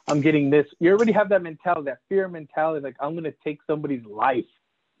 I'm getting this. You already have that mentality, that fear mentality, like I'm going to take somebody's life.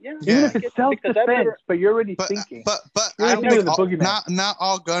 Yeah. Even if it's self-defense, but you're already thinking. But I don't think not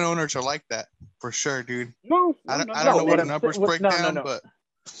all gun owners are like that, for sure, dude. No. I don't know what numbers break down, but...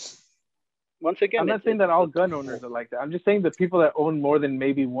 Once again, I'm not saying that all gun owners are like that. I'm just saying the people that own more than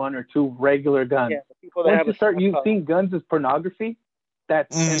maybe one or two regular guns. Yeah, the people that once you start seeing guns as pornography,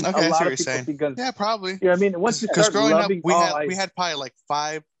 that's a lot of people see guns. Yeah, probably. You know what I mean? Once you start growing up, loving we had probably like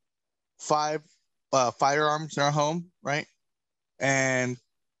five firearms in our home, right? And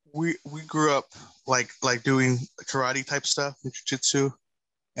we grew up like doing karate type stuff, jiu-jitsu,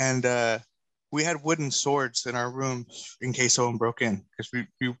 and we had wooden swords in our rooms in case someone broke in, because we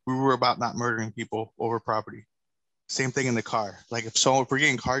were about not murdering people over property. Same thing in the car. Like if we're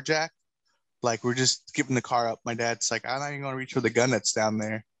getting carjacked, like we're just giving the car up. My dad's like, I'm not even going to reach for the gun that's down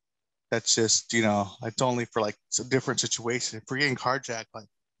there. That's just, you know, it's only for like a different situation. If we're getting carjacked, like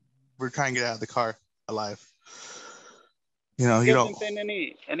we're trying to get out of the car alive. You know, you don't pay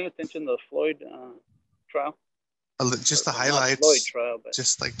any attention to the Floyd trial. Just the highlights, Floyd trial, but...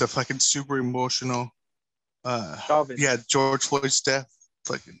 just like the fucking super emotional. Chauvin. Yeah, George Floyd's death.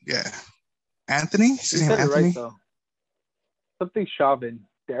 Fucking yeah, Anthony. You said it right though. Something Chauvin.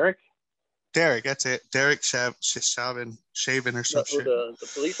 Derek, that's it. Derek Chauvin, Chauvin or some shit. The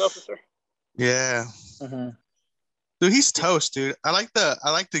police officer. Yeah. Mm-hmm. Dude, he's toast, dude. I like the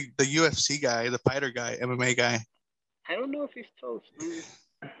UFC guy, the fighter guy, MMA guy. I don't know if he's toast, man.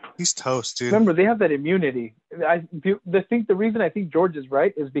 He's toast, dude. Remember, they have that immunity. The reason I think George is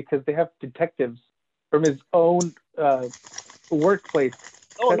right is because they have detectives from his own workplace.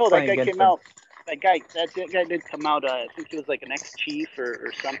 Oh no, that testifying guy against came him. out. That guy did come out. I think he was like an ex-chief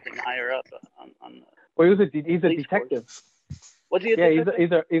or something higher up on Well, he's a police detective. force. Was he a Yeah,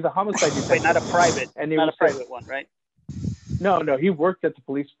 detective? he's a homicide detective. Wait, not a private, And he not a was private one, right? No, he worked at the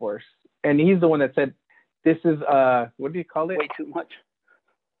police force, and he's the one that said, "This is what do you call it? Way too much.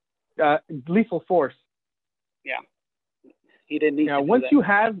 Lethal force." Yeah, he didn't need. Now, to do once that. you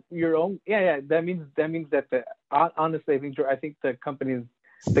have your own, that means that the honestly, I think the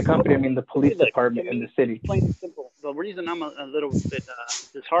police department in the city. Plain and simple. The reason I'm a little bit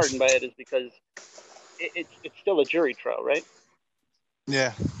disheartened by it is because it's still a jury trial, right?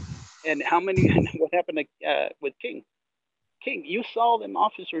 Yeah. And what happened with King? King, you saw them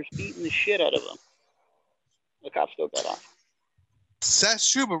officers beating the shit out of him. The cops still got off. That's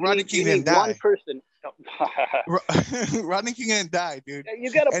true, but Rodney King didn't die. One person. Rodney King didn't die, dude.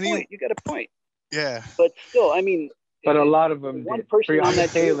 You got a point. You got a point. Yeah. But still, I mean. But a lot of them one did. person on Breonna that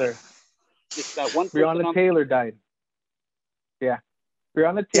Taylor. Just that one person. Breonna Taylor died. Yeah.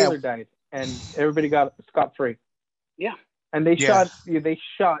 Breonna Taylor died, and everybody got scot-free. Yeah. And they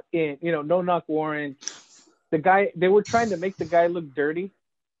shot in, no knock warrant. The guy, they were trying to make the guy look dirty,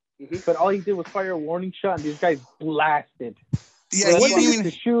 but all he did was fire a warning shot, and these guys blasted. Yeah, he didn't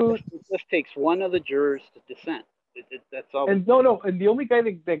even shoot. It just takes one of the jurors to dissent. That's all. And and the only guy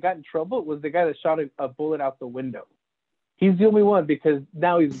that got in trouble was the guy that shot a bullet out the window. He's the only one because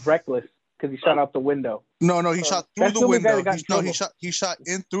now he's reckless because he shot out the window. No, he shot through the window. He shot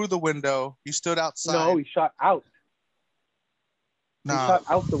in through the window. He stood outside. No, he shot out. No. He shot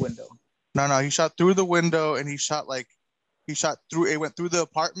out the window. No, he shot through the window and he shot through. It went through the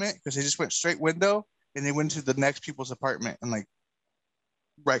apartment because they just went straight window and they went to the next people's apartment and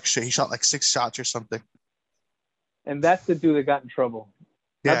wrecked shit. He shot 6 shots or something. And that's the dude that got in trouble.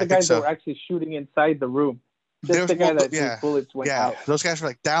 Yeah, not the guys that were actually shooting inside the room. Just the guy that his bullets went out. Those guys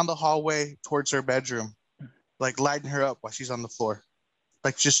were down the hallway towards her bedroom, lighting her up while she's on the floor.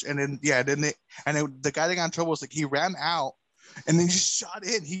 The guy that got in trouble was he ran out and then just shot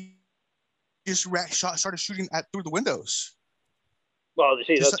in. He just started shooting through the windows. Well,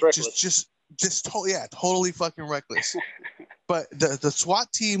 see, that's reckless. Totally fucking reckless. But the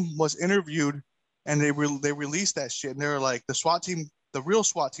SWAT team was interviewed and they released that shit and they were like, the real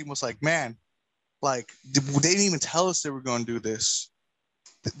SWAT team was like, man, they didn't even tell us they were going to do this.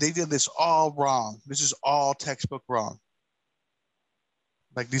 They did this all wrong. This is all textbook wrong.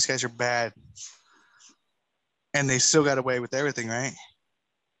 These guys are bad. And they still got away with everything, right?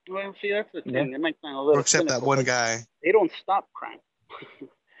 Well, see, that's the thing. It might sound a little except cynical, that one guy. They don't stop crime.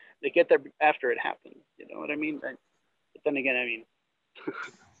 They get there after it happens. You know what I mean? But then again, I mean,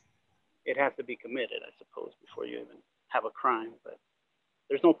 it has to be committed, I suppose, before you even have a crime. But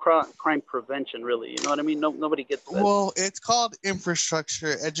there's no crime prevention, really. You know what I mean? Nobody gets that. Well, it's called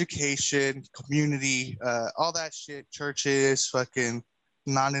infrastructure, education, community, all that shit. Churches, fucking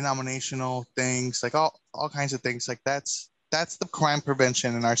non-denominational things, all kinds of things. That's the crime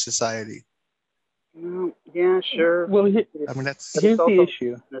prevention in our society. Yeah, sure. Well, here's the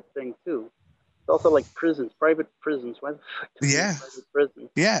issue. That thing too. It's also like prisons, private prisons. Why the fuck? Private prisons?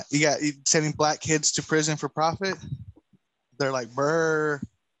 Yeah, you got sending black kids to prison for profit. They're like, brr.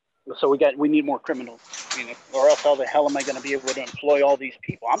 So we need more criminals, or else how the hell am I going to be able to employ all these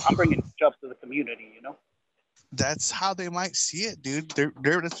people? I'm bringing jobs to the community, That's how they might see it, dude.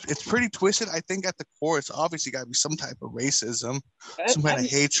 It's pretty twisted. I think at the core, it's obviously got to be some type of racism, some kind of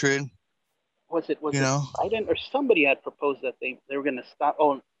hatred. Was it Biden or somebody had proposed that they were going to stop?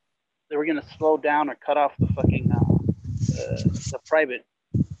 Oh, they were going to slow down or cut off the fucking the private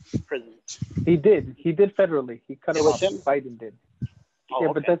prisons. He did federally. He cut it off. Biden did. Oh,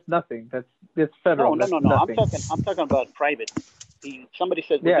 okay. But that's nothing. That's federal. No. I'm talking about private. Somebody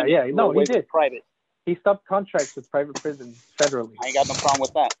said. He did. Private. He stopped contracts with private prisons federally. I ain't got no problem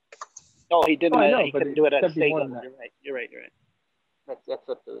with that. No, he didn't. He couldn't do it at a state level. You're right. That's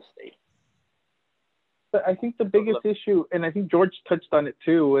up to the state. But I think the biggest issue, and I think George touched on it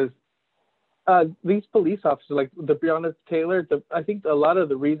too, was these police officers, like the Breonna Taylor. I think a lot of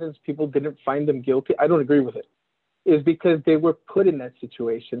the reasons people didn't find them guilty, I don't agree with it, is because they were put in that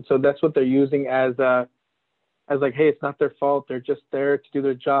situation. So that's what they're using as like, hey, it's not their fault. They're just there to do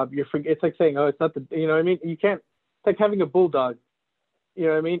their job. It's like saying, oh, it's not you know what I mean? You can't. It's like having a bulldog. You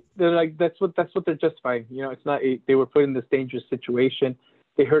know what I mean? They're like, that's what they're justifying. It's not. They were put in this dangerous situation.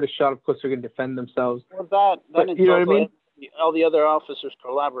 They heard a shot. Of course, they're going to defend themselves. Well, you know what I mean? All the other officers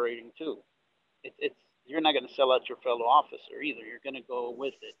collaborating too. You're not going to sell out your fellow officer either. You're going to go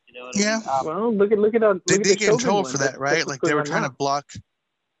with it. You know what I mean? Well, look at they did get in trouble for that, right? Like they were trying to block.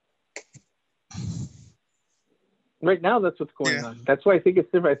 Right now, that's what's going on. That's why I think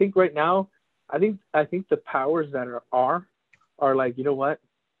it's different. I think right now, I think the powers that are like, you know what?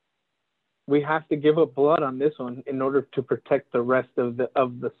 We have to give up blood on this one in order to protect the rest of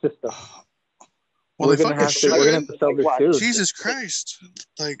the system. Well, we're gonna have to sell this too. Jesus Christ!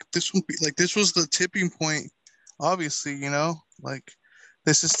 Like this would be like this was the tipping point. Obviously, you know, like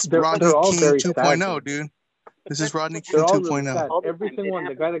this is Rodney King 2.0, dude. This is Rodney King 2.0. Every single one,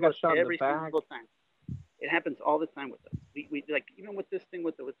 the guy that got shot in the back. It happens all the time with us. We like even with this thing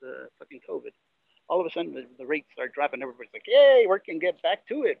with the fucking COVID. All of a sudden the rates start dropping. Everybody's like, "Yay, we can get back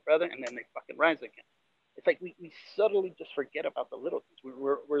to it, brother," and then they fucking rise again. It's like we subtly just forget about the little things.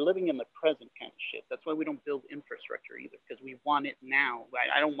 We're living in the present kind of shit. That's why we don't build infrastructure either, because we want it now.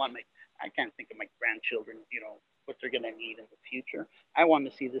 I can't think of my grandchildren, you know, what they're gonna need in the future. I want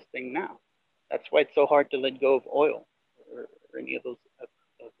to see this thing now. That's why it's so hard to let go of oil or any of those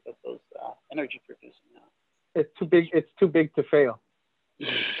energy producing now. It's too big. It's too big to fail.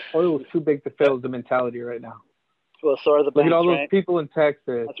 Oil is too big to fail. Is the mentality right now. Well, so are the banks. Look at all those right? people in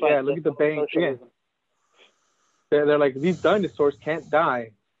Texas. That's yeah, right. look at the banks. Yeah. They're like, these dinosaurs can't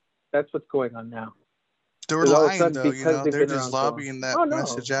die. That's what's going on now. They were lying, though. You know, they're just lobbying that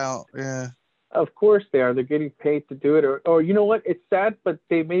message out. Yeah. Of course they are. They're getting paid to do it. Or you know what? It's sad, but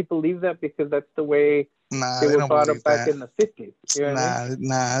they may believe that because that's the way they were brought up back in the 50s. You know what I mean?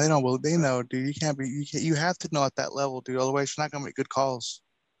 They don't believe. They know, dude. You can't be. You have to know at that level, dude. Otherwise, you're not gonna make good calls.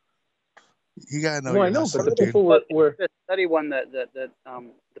 You gotta know. No, I know, but the people were the study one that the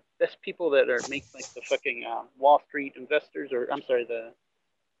best people that are make like the fucking Wall Street investors, or I'm sorry, the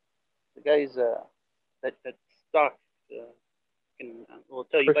guys that stock will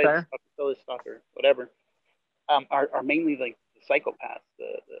tell you buy sell this stock or whatever, are mainly like the psychopaths.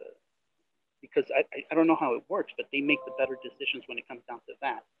 Because I don't know how it works, but they make the better decisions when it comes down to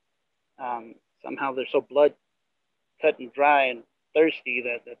that. Somehow they're so blood cut and dry and thirsty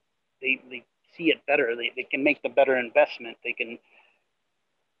that they see it better. They can make the better investment. They can,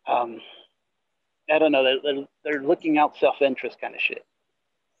 I don't know, they're looking out self-interest kind of shit.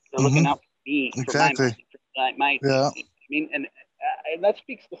 They're looking out for me, exactly. for my yeah. I mean, and that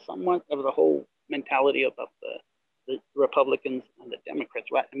speaks to somewhat of the whole mentality of the Republicans and the Democrats.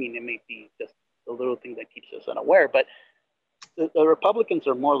 Right? I mean, it may be just the little thing that keeps us unaware, but the Republicans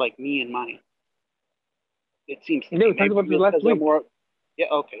are more like me and mine. It seems to me. Talk about this last week. Yeah,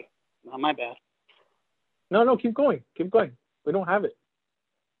 okay. No, my bad. No, keep going. Keep going. We don't have it.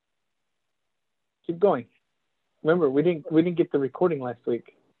 Keep going. Remember, we didn't get the recording last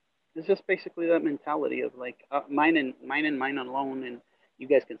week. It's just basically that mentality of like mine and mine alone, and you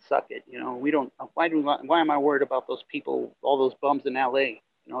guys can suck it. You know, we don't. Why am I worried about those people, all those bums in L.A.?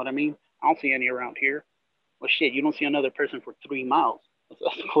 You know what I mean? I don't see any around here. Well, shit, you don't see another person for 3 miles.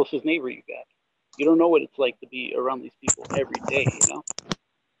 That's the closest neighbor you got. You don't know what it's like to be around these people every day. You know,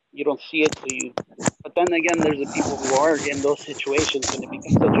 you don't see it, so you. But then again, there's the people who are in those situations, and it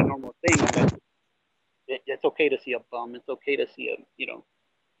becomes such a normal thing that it's okay to see a bum. It's okay to see a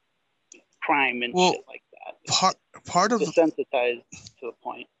crime and shit like that. Part of desensitized to a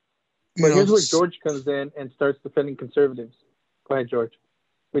point. But here's where George comes in and starts defending conservatives. Go ahead, George.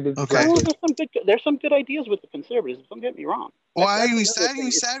 We did There's some good ideas with the conservatives. Don't get me wrong. Well, I haven't even said what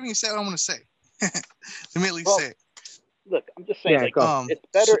I'm going to say. Let me at least say it. Look, I'm just saying,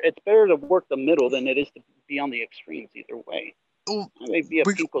 it's better to work the middle than it is to be on the extremes either way. I may be a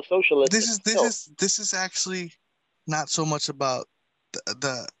people socialist. This is actually not so much about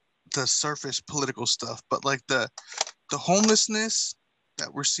the surface political stuff, but like the homelessness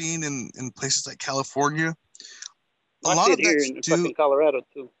that we're seeing in places like California. A lot of here in fucking Colorado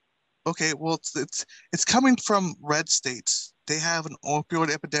too. Okay, well, it's coming from red states. They have an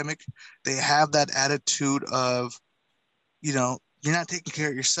opioid epidemic. They have that attitude of, you know, you're not taking care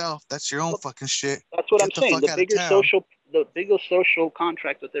of yourself. That's your own fucking shit. That's what I'm saying. The bigger social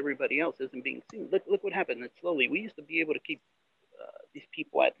contract with everybody else isn't being seen. Look what happened. And slowly, we used to be able to keep these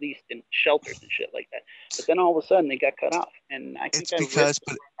people at least in shelters and shit like that. But then all of a sudden, they got cut off. And I think they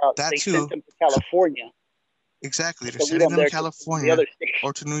sent them to California. Exactly. They're sending them to California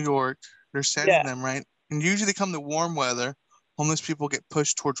or to New York. They're sending them, right? And usually they come to warm weather. Homeless people get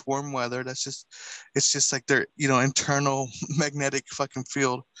pushed towards warm weather. It's just like their, you know, internal magnetic fucking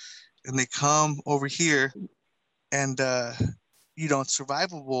field. And they come over here and, you know, it's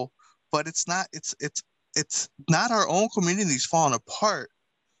survivable, but it's not our own communities falling apart.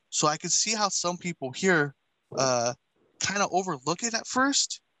 So I can see how some people here kind of overlook it at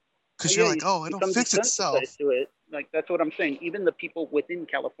first. Because you're like, oh, it'll fix itself. To it. Like, that's what I'm saying. Even the people within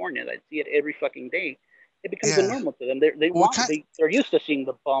California that see it every fucking day, It becomes a normal to them. They're used to seeing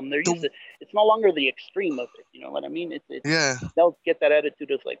the bum. They're used to. It's no longer the extreme of it. You know what I mean? It's they'll get that attitude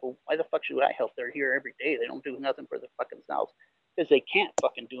of like, well, why the fuck should I help? They're here every day. They don't do nothing for their fucking selves because they can't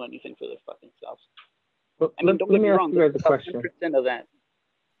fucking do anything for their fucking selves. Well, I mean, don't let get me me ask wrong. you guys a question. 10% of that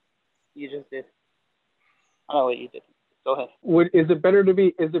you just did. I know what you did. Go ahead. Is it better to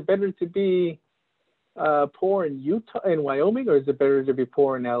be poor in Utah and Wyoming, or is it better to be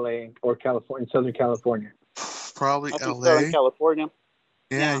poor in LA or California, in Southern California? Probably I think LA. Southern California.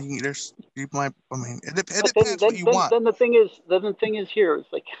 Yeah, you might. I mean, it depends what you want. Then the thing is here.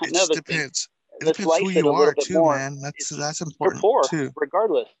 It's like it another just depends. thing. It depends who you are too, man. That's important. You're poor, too.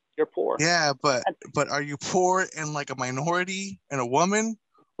 regardless. You're poor. Yeah, but are you poor in like a minority and a woman,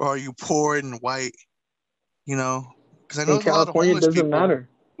 or are you poor in white? You know, because I know in California, it doesn't matter.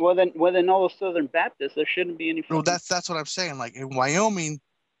 Well, then all the Southern Baptists, there shouldn't be any. Well, that's what I'm saying. Like in Wyoming,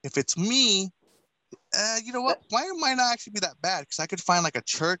 if it's me, you know what? Wyoming might not actually be that bad because I could find like a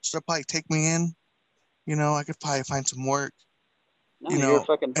church that'll probably take me in. You know, I could probably find some work. No, you're a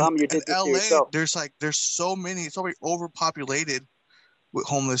fucking bum. You did this LA, to yourself. there's so many. It's already overpopulated with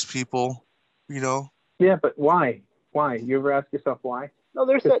homeless people. You know. Yeah, but why? Why? You ever ask yourself why? No,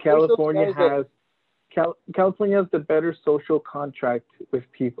 California has the better social contract with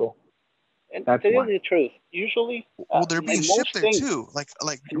people. And to tell you the truth, usually, well, they're being shipped there too.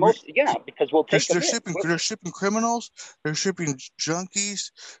 Because we'll take them. They're shipping criminals. They're shipping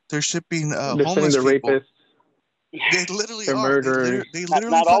junkies. They're shipping they're homeless the people. Rapists. They literally they're are. Murderers. They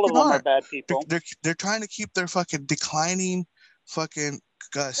literally not all of them are bad people. They're trying to keep their fucking declining fucking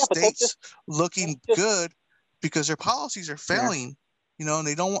states looking good because their policies are failing. Yeah. You know, and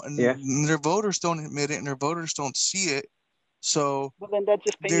they don't want. And their voters don't admit it, and their voters don't see it. So well, then that's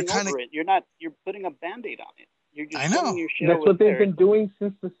just painting over it. You're putting a Band-Aid on it. You're just I know. That's what they've been doing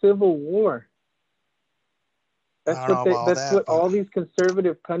since the Civil War. That's what all these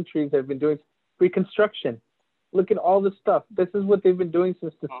conservative countries have been doing. Reconstruction. Look at all the stuff. This is what they've been doing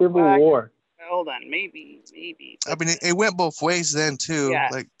since the Civil War. Hold on, maybe. I mean, it went both ways then too. Yeah,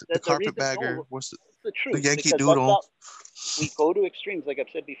 like the carpetbagger was the truth. The Yankee Doodle. We go to extremes, like I've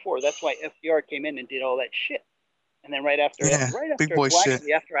said before. That's why FDR came in and did all that shit. And then right after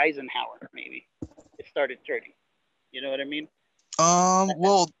Eisenhower, maybe it started turning. You know what I mean?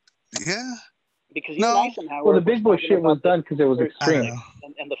 Well, yeah. Because Eisenhower. Well, the big boy shit was done because it was extreme.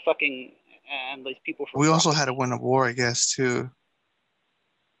 And the fucking and these people. We also had to win a war, I guess, too.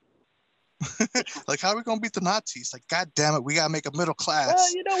 Like, how are we gonna beat the Nazis? Like, God damn it, we gotta make a middle class.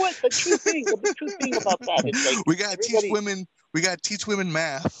 Well, you know what? The true thing about that is like we gotta teach women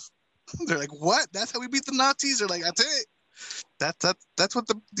math. They're like, what? That's how we beat the Nazis? They're like, that's it. That's what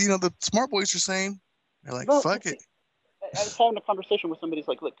the smart boys are saying. They're like, fuck it. I was having a conversation with somebody. It's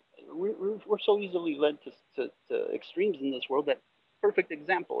like, look, we're so easily led to extremes in this world. That perfect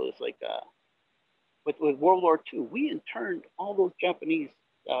example is like with World War II. We interned all those Japanese.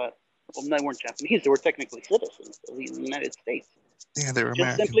 Well, they weren't Japanese. They were technically citizens of the United States. Yeah, they were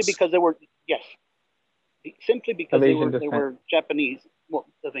Americans. Simply because they were they were Japanese. Well,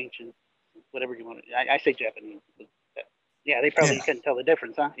 of ancient, whatever you want to. I say Japanese. But, yeah, they probably couldn't tell the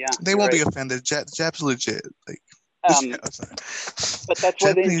difference, huh? Yeah. They won't be offended. Japs legit. Like. But that's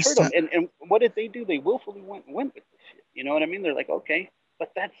why they interned them. And what did they do? They willfully went with this shit. You know what I mean? They're like, okay,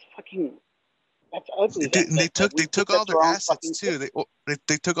 but that's ugly. They took all their assets too. They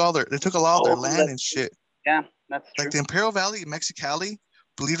took a lot of their land and shit. Yeah, that's true. Like the Imperial Valley in Mexicali,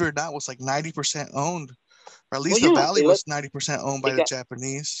 believe it or not, was like 90% owned, or at least the valley was 90% owned by the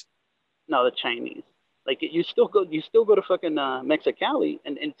Japanese. No, the Chinese. Like you still go to fucking Mexicali,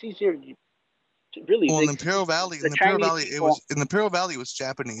 and it's easier. Really, well, in the Imperial Valley, it was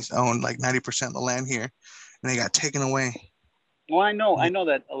Japanese owned, like 90% of the land here, and they got taken away. Well, I know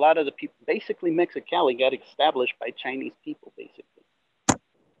that a lot of the people, basically Mexicali, got established by Chinese people, basically. I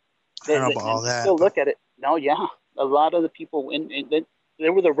don't know about all that. Still look at it. No, yeah, a lot of the people they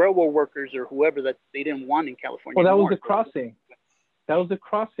were the railroad workers or whoever that they didn't want in California. Well, that was the crossing. That was the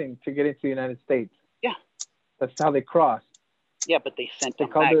crossing to get into the United States. Yeah, that's how they crossed. Yeah, but they sent them.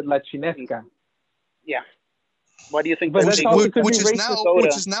 They called it La Chinesca. Yeah. Why do you think? Which is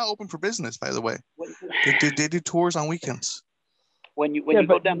now open for business, by the way. They do tours on weekends. When you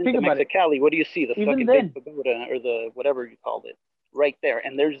go down into Mexicali, what do you see? The fucking big pagoda or the whatever you called it, right there.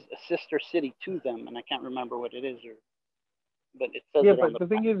 And there's a sister city to them, and I can't remember what it is, but it says it on the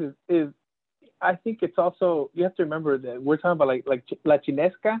thing is I think it's also, you have to remember that we're talking about like La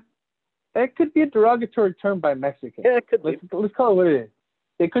Chinesca. It could be a derogatory term by Mexicans. Yeah, it could be. Let's call it what it is.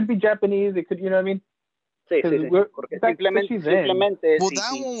 They could be Japanese. They could, you know what I mean? Sí, sí, sí. Porque simplemente well, si,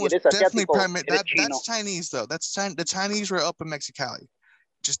 that si one was eres definitely asiático, primary. eres chino. That's Chinese though. That's China. The Chinese were up in Mexicali.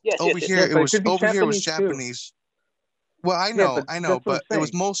 Just Yes, over yes, yes. here, Yeah, it but it was could be over here was Japanese, too. Japanese. Well, I Yeah, know, but that's what but I'm it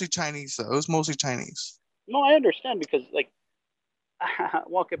was saying. mostly Chinese though. It was mostly Chinese. No, I understand because like,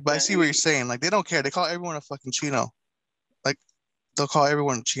 walk up. But I see what you're saying. Like they don't care. They call everyone a fucking Chino. Like they'll call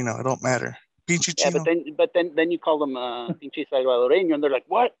everyone Chino. It don't matter. Pinche Yeah, Chino. but then you call them pinche salvadoreño, and they're like,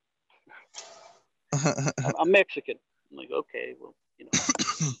 what? I'm Mexican. I'm like, okay, well, you know.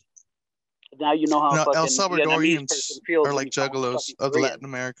 Now you know how No, El fucking Vietnamese person Salvadorians feels are when like you call them juggalos fucking of Korean. Latin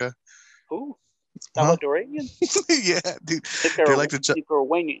America. Who? Huh? Salvadorian? Yeah, dude. They're like the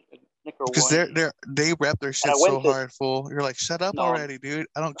because they rap their shit so hard, fool. You're like, shut up already, dude.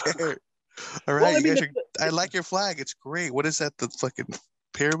 I don't care. All right, Well, I you mean, guys I like your flag. It's great. What is that? The fucking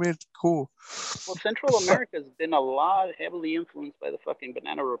pyramid? Cool. Well, Central America has been a lot heavily influenced by the fucking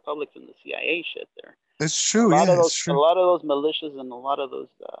banana republics and the CIA shit there. It's true. It's true. A lot of those militias and a lot of those,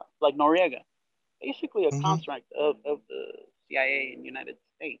 like Noriega, basically a construct of the CIA in the United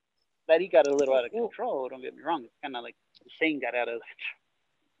States. That he got a little out of control. Don't get me wrong. It's kind of like Hussein got out of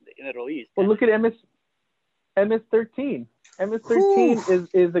the Middle East. Well, look at MS-13. MS-13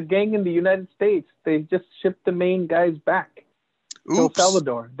 is a gang in the United States. They just shipped the main guys back to El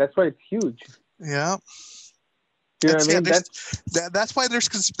Salvador. That's why it's huge. Yeah. You know what I mean? That's why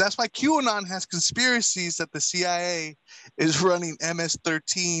that's why QAnon has conspiracies that the CIA is running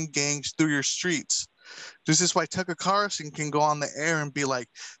MS-13 gangs through your streets. This is why Tucker Carlson can go on the air and be like,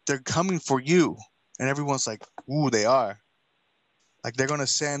 "They're coming for you," and everyone's like, "Ooh, they are." Like they're gonna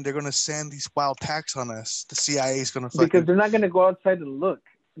send these wild packs on us. The CIA is gonna fucking because they're not gonna go outside and look.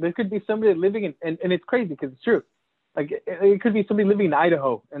 There could be somebody living in, and it's crazy because it's true. Like it could be somebody living in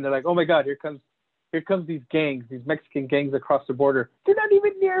Idaho, and they're like, "Oh my God, here comes these gangs, these Mexican gangs across the border." They're not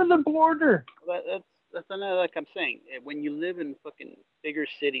even near the border. That's another, like I'm saying, when you live in fucking bigger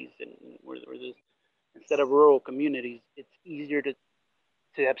cities and where there's instead of rural communities, it's easier to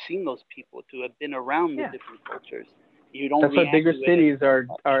have seen those people, to have been around the different cultures. You don't. That's why bigger cities are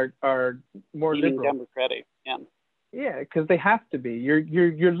more liberal. Democratic. Yeah. Yeah, because they have to be.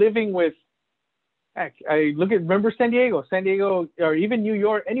 You're living with. Heck, remember San Diego, or even New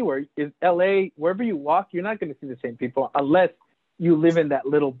York, anywhere is LA. Wherever you walk, you're not going to see the same people unless you live in that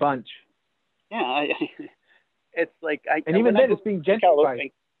little bunch. Yeah, it's like and even then, it's being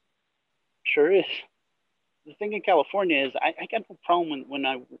gentrified. Sure is. The thing in California is I got no problem when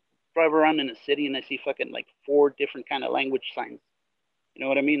I drive around in a city and I see fucking like 4 different kind of language signs. You know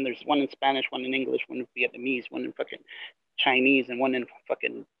what I mean? There's one in Spanish, one in English, one in Vietnamese, one in fucking Chinese, and one in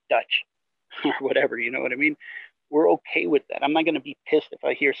fucking Dutch or whatever. You know what I mean? We're okay with that. I'm not going to be pissed if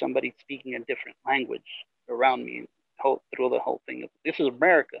I hear somebody speaking a different language around me through the whole thing. This is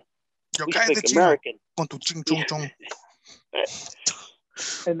America. We speak American.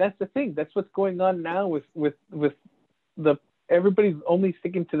 And that's the thing. That's what's going on now with the everybody's only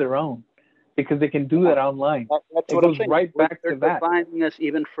sticking to their own because they can do that online. That's what I'm saying. Right back to that. They're dividing us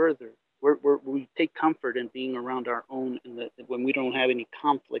even further. We take comfort in being around our own, and when we don't have any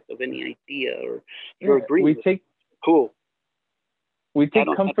conflict of any idea or you're agreeing. Cool. We take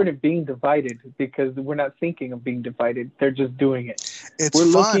comfort in being divided because we're not thinking of being divided. They're just doing it. It's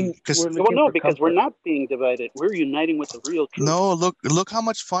fun because we're not being divided. We're uniting with the real truth. No, look how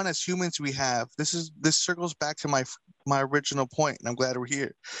much fun as humans we have. This circles back to my original point, and I'm glad we're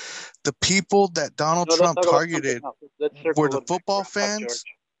here. The people that Donald Trump targeted were the football fans.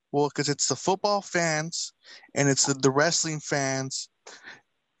 Well, because it's the football fans and it's the wrestling fans.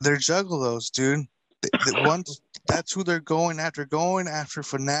 They're juggalos, dude. That's who they're going after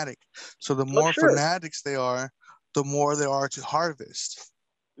fanatic. So the more fanatics they are, the more they are to harvest.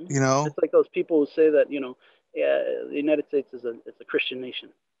 You know, it's like those people who say that the United States is a Christian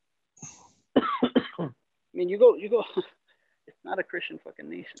nation. I mean, you go. It's not a Christian fucking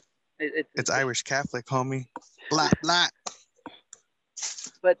nation. It's Irish Catholic, homie. Blah.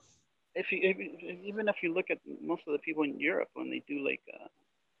 But even if you look at most of the people in Europe when they do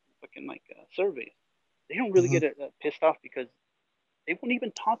surveys, they don't really get pissed off because they won't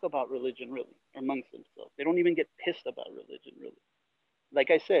even talk about religion really amongst themselves. They don't even get pissed about religion really. Like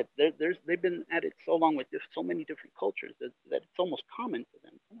I said, they've been at it so long with so many different cultures that it's almost common to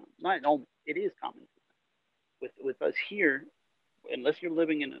them. Not almost, it is common to them. With us here, unless you're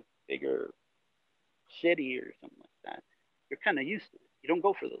living in a bigger city or something like that, you're kind of used to it. You don't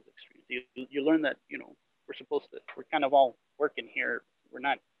go for those extremes. You learn that we're kind of all working here. We're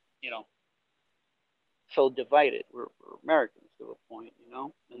not so divided. We're Americans to a point,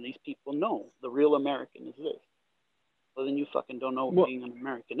 and these people know the real American is this. Well, then you fucking don't know what being an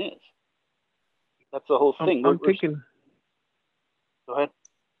American is. That's the whole thing. I'm thinking. Go ahead.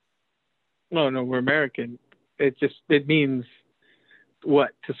 No, we're American. It means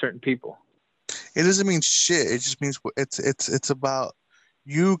what to certain people? It doesn't mean shit. It just means it's about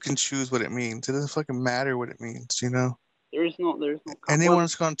you can choose what it means. It doesn't fucking matter what it means, you know. There's no.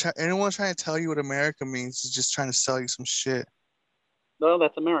 Anyone's trying to tell you what America means is just trying to sell you some shit. No,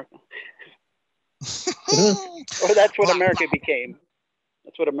 that's America. Or that's what America became.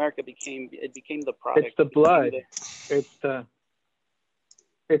 That's what America became. It became the product. It's the blood.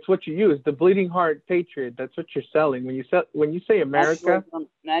 It's what you use. The bleeding heart patriot. That's what you're selling when you say America.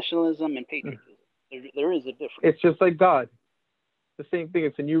 Nationalism and patriotism. There is a difference. It's just like God. The same thing.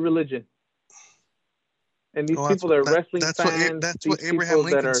 It's a new religion. And these people that are wrestling fans. That's what Abraham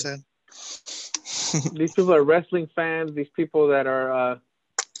Lincoln said. These people are wrestling fans. These people that are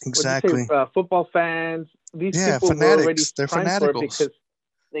exactly football fans. These people fanatics. Were already they're primed fanatics for it because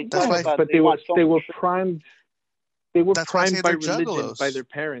they were primed. They were That's primed by religion, juggalos. By their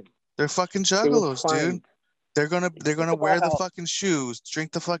parents. They're fucking juggalos, dude. They're gonna wear the fucking shoes,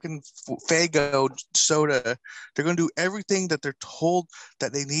 drink the fucking Faygo soda. They're gonna do everything that they're told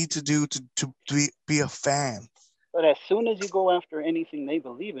that they need to do to be a fan. But as soon as you go after anything they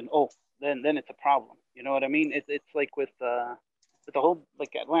believe in, then it's a problem. You know what I mean? It's like with the whole,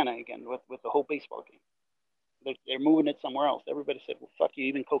 like Atlanta again, with the whole baseball game. They're moving it somewhere else. Everybody said, well, fuck you.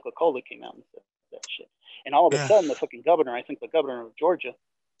 Even Coca-Cola came out and said that shit. And all of a sudden, the fucking governor, I think the governor of Georgia,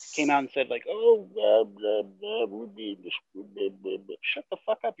 came out and said, like, shut the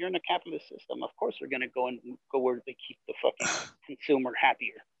fuck up. You're in a capitalist system. Of course they're going to go where they keep the fucking consumer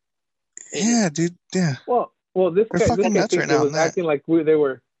happier. Yeah, dude. Yeah. Well, this guy was acting like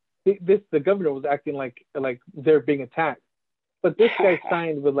the governor was acting like they're being attacked. But this guy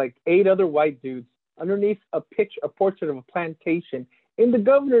signed with like 8 other white dudes underneath a portrait of a plantation in the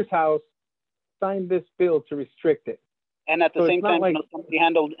governor's house, signed this bill to restrict it. And at the same time, somebody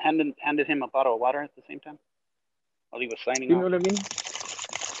handed him a bottle of water at the same time while he was signing. You know what I mean?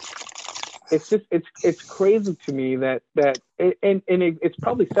 It's crazy to me that it's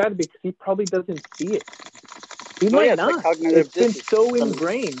probably sad because he probably doesn't see it. He might not. It's been so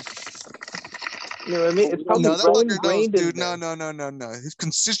ingrained. You know what I mean? It's probably so ingrained. Dude, no. His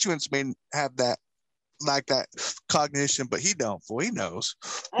constituents may have that. Like that cognition, but he don't. Boy, he knows.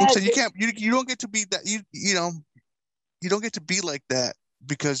 So you can't. You don't get to be that. You know. You don't get to be like that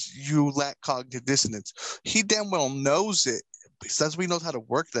because you lack cognitive dissonance. He damn well knows it. That's why he knows how to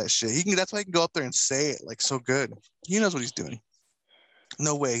work that shit. That's why he can go up there and say it like so good. He knows what he's doing.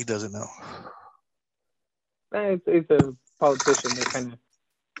 No way he doesn't know. It's a politician.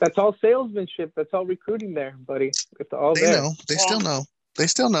 That's all salesmanship. That's all recruiting there, buddy. It's all they know. They still know. They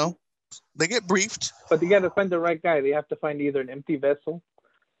still know. They get briefed. But they got to find the right guy. They have to find either an empty vessel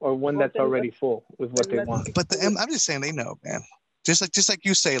or one that's already full with what they want. But I'm just saying they know, man. Just like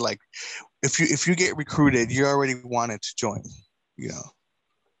you say, like if you get recruited, you already wanted to join. You know,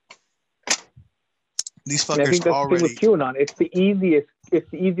 these fuckers I think that's already. The thing with QAnon, it's the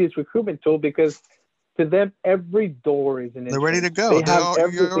easiest recruitment tool because to them every door is an. They're ready to go.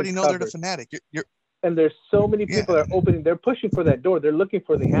 You already know they're the fanatic. And there's so many people that are opening. They're pushing for that door. They're looking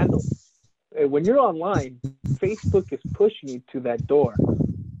for the handle. When you're online, Facebook is pushing you to that door.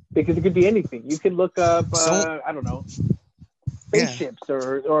 Because it could be anything. You can look up, I don't know, spaceships,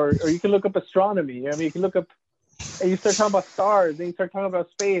 or you can look up astronomy. I mean, you can look up, and you start talking about stars, then you start talking about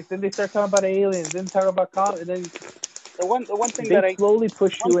space, then they start talking about aliens, then talk about and then the one thing they that I slowly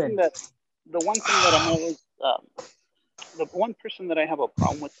push you in. The one thing that I'm always, the one person that I have a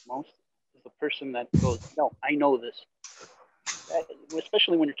problem with the most is the person that goes, no, I know this.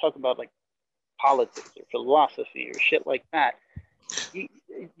 Especially when you're talking about like politics or philosophy or shit like that.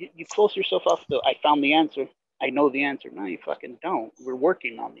 You close yourself off to, I found the answer. I know the answer. No, you fucking don't. We're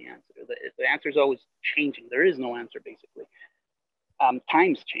working on the answer. The answer is always changing. There is no answer, basically.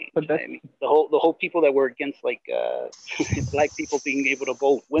 Times change. I mean, the whole people that were against like black people being able to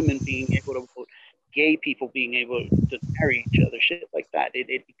vote, women being able to vote, gay people being able to marry each other, shit like that.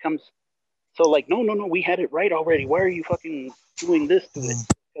 It becomes so like, no, we had it right already. Why are you fucking doing this to it?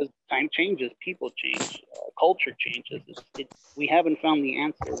 Because time changes, people change, culture changes. We haven't found the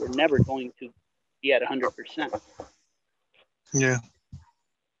answer. We're never going to be at 100%. Yeah.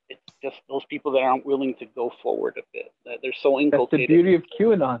 It's just those people that aren't willing to go forward a bit. They're so inculcated. That's the beauty of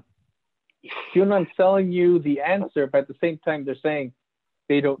QAnon. QAnon's selling you the answer, but at the same time, they're saying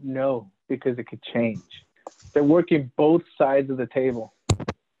they don't know because it could change. They're working both sides of the table.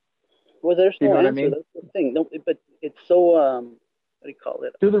 Well, there's no answer. I mean? That's the thing. No, but it's so, what do you call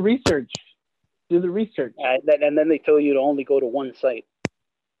it? Do the research. And then they tell you to only go to one site.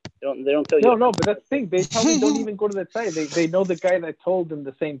 They don't tell you. No, but that's the thing. They probably don't even go to that site. They know the guy that told them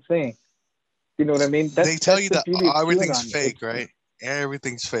the same thing. You know what I mean? They tell you that beauty of everything's QAnon. fake, right?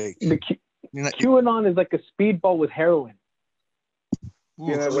 Everything's fake. QAnon is like a speedball with heroin.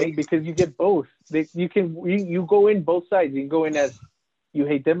 You know what I mean? Because you get both. You go in both sides. You can go in as you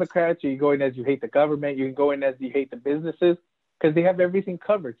hate Democrats, or you go in as you hate the government. You can go in as you hate the businesses, because they have everything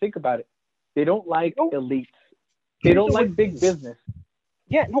covered. Think about it. They don't like elites. They don't like big business.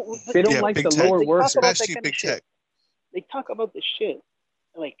 Yeah, no. They don't like the lower workers. Especially big tech. They talk about this shit.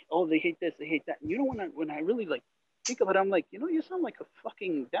 Like, oh, they hate this, they hate that. And you know, when I really like think of it, I'm like, you know, you sound like a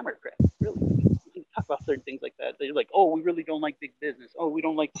fucking Democrat. Really, you talk about certain things like that. They're like, oh, we really don't like big business. Oh, we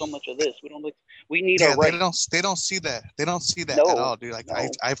don't like so much of this. We need our right. They don't see that. They don't see that No, at all, dude. Like no.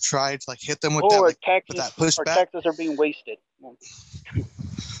 I've tried to like hit them with Or that, taxes, with that pushback. our taxes are being wasted. Well,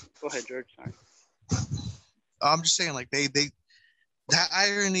 go ahead, George. Sorry. I'm just saying, like that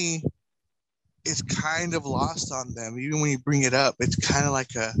irony is kind of lost on them. Even when you bring it up, it's kind of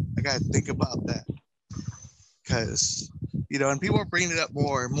like I gotta think about that, because you know, and people are bringing it up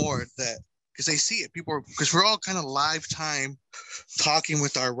more and more that because they see it. Because we're all kind of live time talking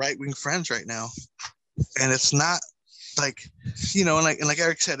with our right wing friends right now, and it's not like, you know, and like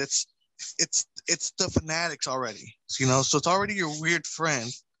Eric said, it's the fanatics already. You know, so it's already your weird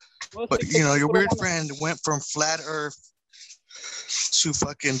friend. But you know, your weird friend went from flat Earth to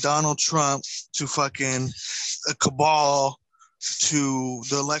fucking Donald Trump to fucking a cabal to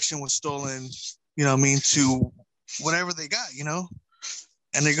the election was stolen, you know what I mean, to whatever they got, you know,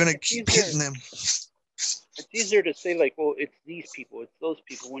 and they're gonna keep hitting them. It's easier to say like, well, it's these people, it's those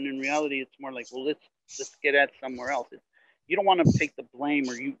people, when in reality it's more like, well, let's get at somewhere else. You don't want to take the blame,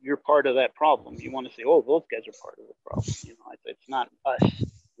 or you're part of that problem. You want to say, oh, those guys are part of the problem. You know, it's not us,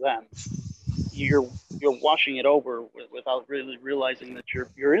 them. You're washing it over without really realizing that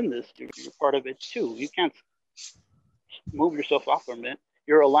you're in this. You're part of it too. You can't move yourself off from it.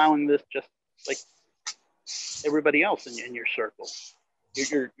 You're allowing this just like everybody else in your circle.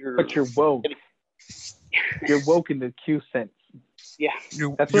 But you're woke. You're woke in the Q sense. Yeah,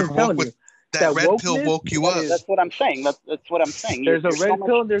 that's what I'm telling you. That red pill woke you up. That's what I'm saying. That's what I'm saying. There's a red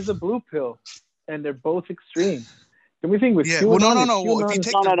pill and there's a blue pill, and they're both extreme. The only thing with QAnon, no. If you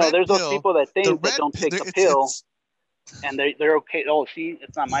take there's those people that think that don't take the pill, and they're okay. Oh, see,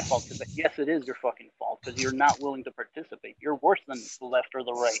 it's not my fault. Yes, it is your fucking fault because you're not willing to participate. You're worse than the left or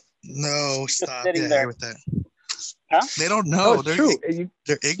the right. No, stop. Sitting there with that. Huh? They don't know. No,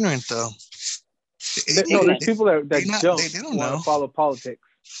 They're ignorant though. No, there's people that don't want to follow politics.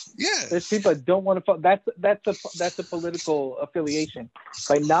 Yeah, there's people that don't want to follow. That's a political affiliation.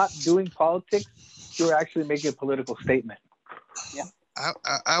 By not doing politics, you're actually making a political statement. Yeah,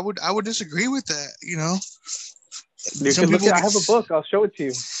 I would disagree with that. You know, you can look at, I have a book. I'll show it to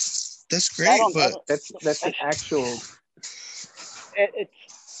you. That's great, but that's an actual.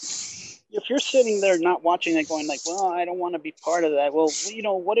 It's if you're sitting there not watching it, going like, well, I don't want to be part of that. Well, you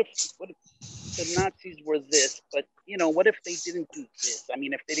know, what if the Nazis were this? But you know, what if they didn't do this? I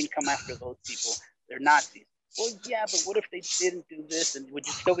mean, if they didn't come after those people, they're Nazis. Well, yeah, but what if they didn't do this? And would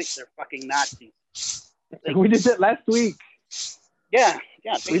you still be they're fucking Nazis? Like, we did that last week. Yeah.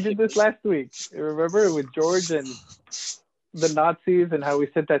 Basically. We did this last week. Remember with George and the Nazis and how we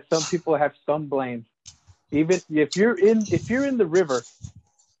said that some people have some blame. Even if you're in the river,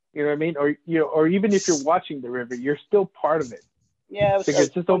 you know what I mean, or even if you're watching the river, you're still part of it. Yeah, because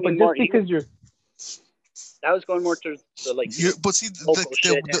just open just because you're. I was going more to the like. But see,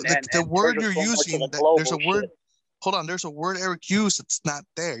 the word you're using, there's a word. Shit. Hold on, there's a word Eric used that's not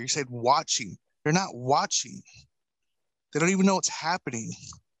there. You said watching. They're not watching. They don't even know what's happening.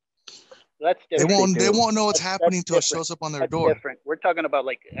 That's different. They won't know what's happening until it shows up on their door. Different. We're talking about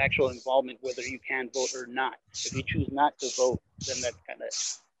like actual involvement, whether you can vote or not. If you choose not to vote, then that's kind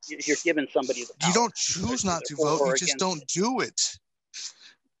of you're giving somebody the power. You don't choose not to vote. You just don't do it.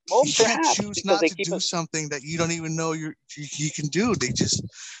 Well, you can't choose not to do something that you don't even know you can do.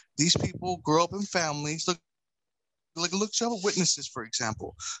 These people grow up in families. Look Jehovah's Witnesses, for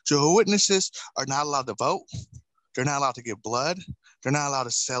example. Jehovah's Witnesses are not allowed to vote. They're not allowed to give blood. They're not allowed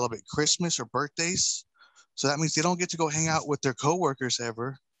to celebrate Christmas or birthdays. So that means they don't get to go hang out with their coworkers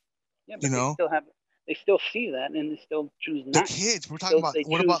ever. Yeah, but they still see that and they still choose not. The kids. We're talking about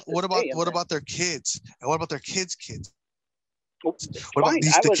what about their kids? And what about their kids' kids? Well, what about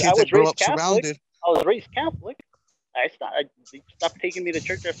these kids that grow up surrounded? I was raised Catholic. They stopped taking me to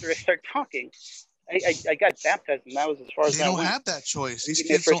church after I started talking. I got baptized, and that was as far as they don't have that choice. These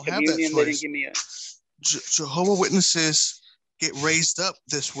kids don't have that choice. They didn't give me a Jehovah's Witnesses get raised up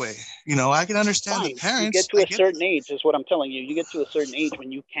this way. You know, I can understand the parents. You get to a certain age, is what I'm telling you. You get to a certain age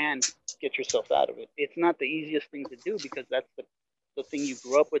when you can get yourself out of it. It's not the easiest thing to do because that's the thing you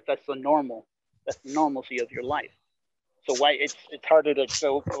grew up with. That's the normal. That's the normalcy of your life. So why it's harder to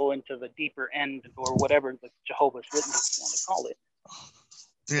go into the deeper end or whatever the Jehovah's Witnesses want to call it.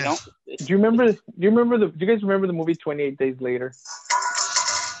 Yeah. You know? Do you guys remember the movie 28 Days Later?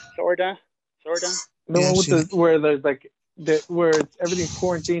 Sorta. The one with where there's like where everything's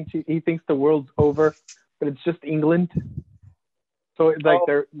quarantined. He thinks the world's over, but it's just England. So it's like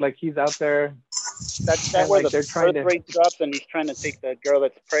they're like he's out there. That's that where like the birth rate drops and he's trying to take the girl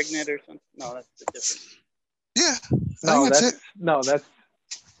that's pregnant or something. No, that's the difference. Yeah. I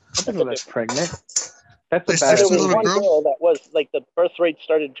think that's pregnant. That's a bad. There was one girl that was like the birth rate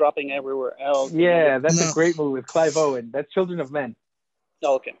started dropping everywhere else. Yeah, that's a great movie with Clive Owen. That's Children of Men.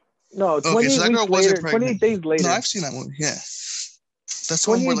 Oh, okay. No, 28 days later. No, I've seen that movie. Yeah. That's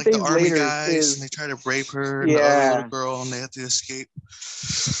one where like the army guys and they try to rape her and the other little girl and they have to escape.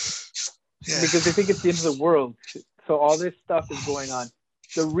 Yeah. Because they think it's the end of the world. So all this stuff is going on.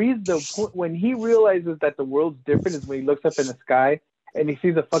 When he realizes that the world's different is when he looks up in the sky and he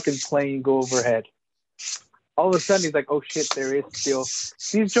sees a fucking plane go overhead. All of a sudden he's like, oh shit, there is still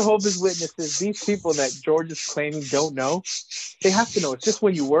these Jehovah's Witnesses, these people that George is claiming don't know. They have to know. It's just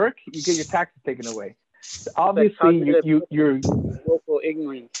when you work, you get your taxes taken away. Obviously, you're local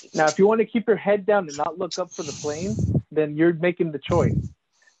ignorance. Now, if you want to keep your head down and not look up for the plane, then you're making the choice.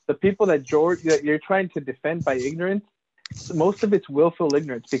 The people that you're trying to defend by ignorance, most of it's willful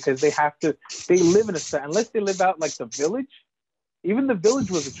ignorance because they live in unless they live out like the village. Even the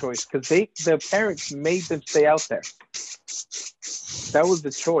village was a choice because the parents made them stay out there. That was the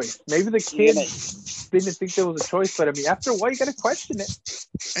choice. Maybe the kids didn't think there was a choice, but I mean, after a while, you got to question it.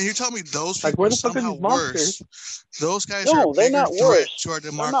 And you're telling me those people like, where the fuck are these monsters? Worse? Those guys are a bigger threat to our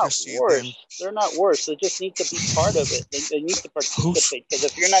democracy. They're not worse. They just need to be part of it. They need to participate because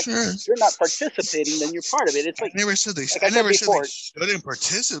if you're not participating, then you're part of it. It's like I never said they shouldn't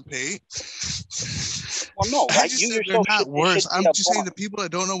participate. Well, no, I just said they're not worse. I'm just saying the people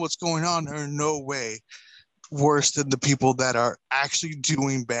that don't know what's going on are in no way worse than the people that are actually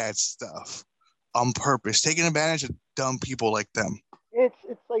doing bad stuff on purpose, taking advantage of dumb people like them. It's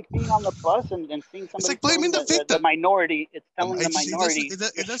like being on the bus and seeing somebody. It's like blaming the victim. The minority. It's telling the minority.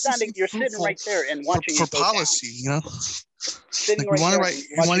 You're sitting right there and watching for policy, you know. Sitting right there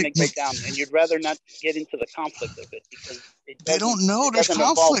watching it break down, and you'd rather not get into the conflict of it because they don't know there's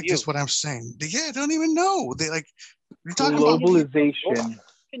conflict. Is what I'm saying. They don't even know. They like you're talking globalization. About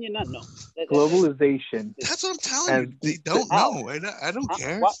can you not know? Globalization. That's what I'm telling you. They don't know. I don't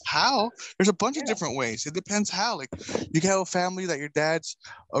care how. There's a bunch of different ways. It depends how. Like you can have a family that your dad's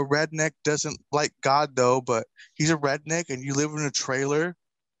a redneck, doesn't like God though, but he's a redneck, and you live in a trailer.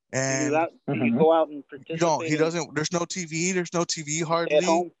 And you go out and participate. He doesn't. There's no TV. There's no TV hardly. At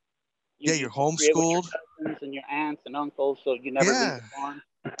home. You're homeschooled. Your cousins and your aunts and uncles, so you never leave the farm.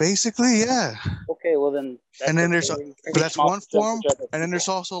 Basically, yeah. Okay, well then. And then there's, but that's one form. And then there's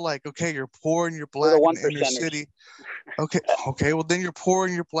also like, okay, you're poor and you're black in the inner city. Okay, well then you're poor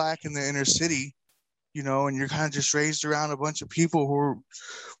and you're black in the inner city, you know, and you're kind of just raised around a bunch of people who are,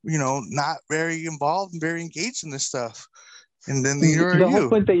 you know, not very involved and very engaged in this stuff. And then the whole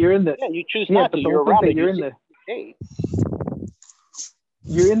point that you're in the you choose not to. You're around it. You're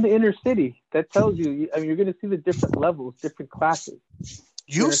in the inner city. That tells you. I mean, you're going to see the different levels, different classes.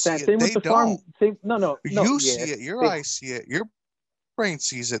 You see it. Same They with the don't. farm. Same, no. You see it. Your eyes see it. Your brain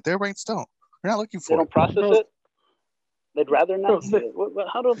sees it. Their brains don't. They're not looking for it. They don't process it. They'd rather not see it.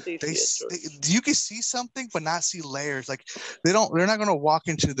 How don't they see it? You can see something, but not see layers. Like they're not going to walk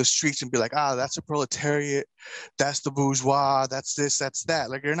into the streets and be like, that's a proletariat, that's the bourgeois, that's this, that's that.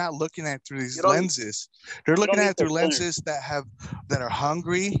 Like they're not looking at it through these lenses. They're looking at it through lenses that are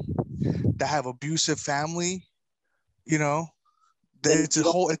hungry, that have abusive family. You know,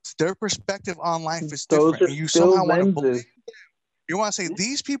 it's their perspective on life is different. Those are you still somehow want to lenses. believe. You want to say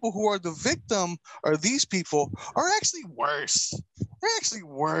these people who are the victim or these people are actually worse. They're actually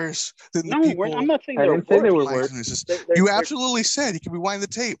worse than the people. I'm not saying I didn't say they were worse. You absolutely said. You can rewind the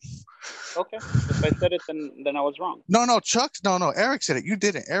tape. Okay. If I said it, then I was wrong. No, Eric said it. You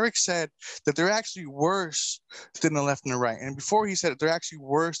didn't. Eric said that they're actually worse than the left and the right. And before he said it, they're actually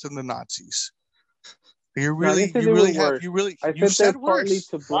worse than the Nazis. I said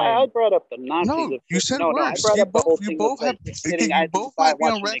worse. I brought up the Nazis. No, you said worse. I brought up the whole you thing both might be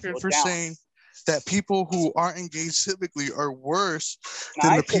on record for down. saying that people who aren't engaged civically are worse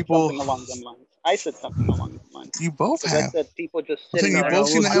than the people. I said something along those lines. You both have. I said people just sitting around.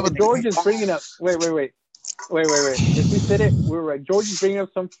 George is bringing up. Wait. Wait. If we said it, we were right. George is bringing up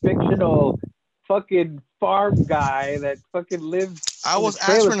some fictional fucking farm guy that fucking lives. I was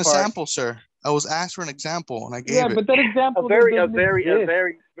asked for an example, sir. I was asked for an example, and I gave it. But that example a very doesn't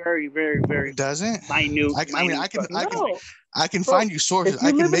It doesn't. minute. I can find you sources. If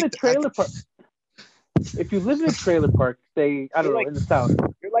you live in a trailer park, if you live in a trailer park, say I don't know in the south,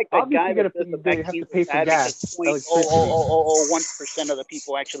 you're like that guy that says the you have to pay for gas. 0.001% of the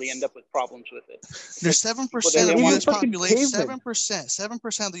people actually end up with problems with it. There's 7% of the U.S. population.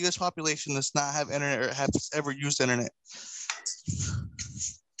 7% of the U.S. population does not have internet or have ever used internet.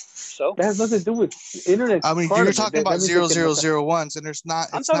 So that has nothing to do with internet. I mean, you're talking about 0001s, and there's not.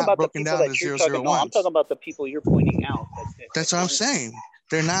 It's not broken down to 001. I'm talking about the people you're pointing out. That's what I'm saying.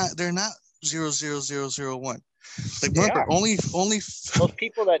 They're not 00001. Like remember, only those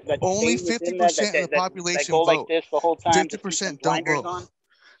people that only 50% of the population go vote. Like this the whole time. 50% don't vote. On.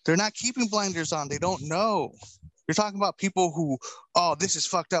 They're not keeping blinders on. They don't know. You're talking about people who, oh, this is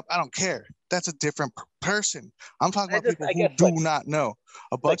fucked up. I don't care. That's a different person. I'm talking about people who do not know.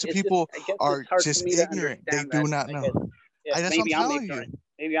 A bunch of people are just ignorant. They do not know. That's what I'm telling you.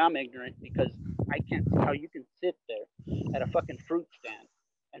 Maybe I'm ignorant because I can't see how you can sit there at a fucking fruit stand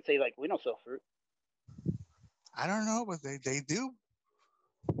and say like, we don't sell fruit. I don't know, but they do.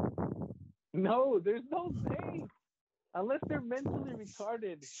 No, there's no thing. Unless they're mentally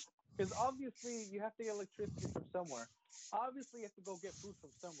retarded. Because obviously you have to get electricity from somewhere. Obviously you have to go get food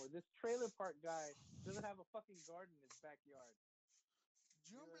from somewhere. This trailer park guy doesn't have a fucking garden in his backyard.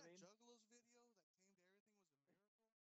 Do you remember that Juggalos video?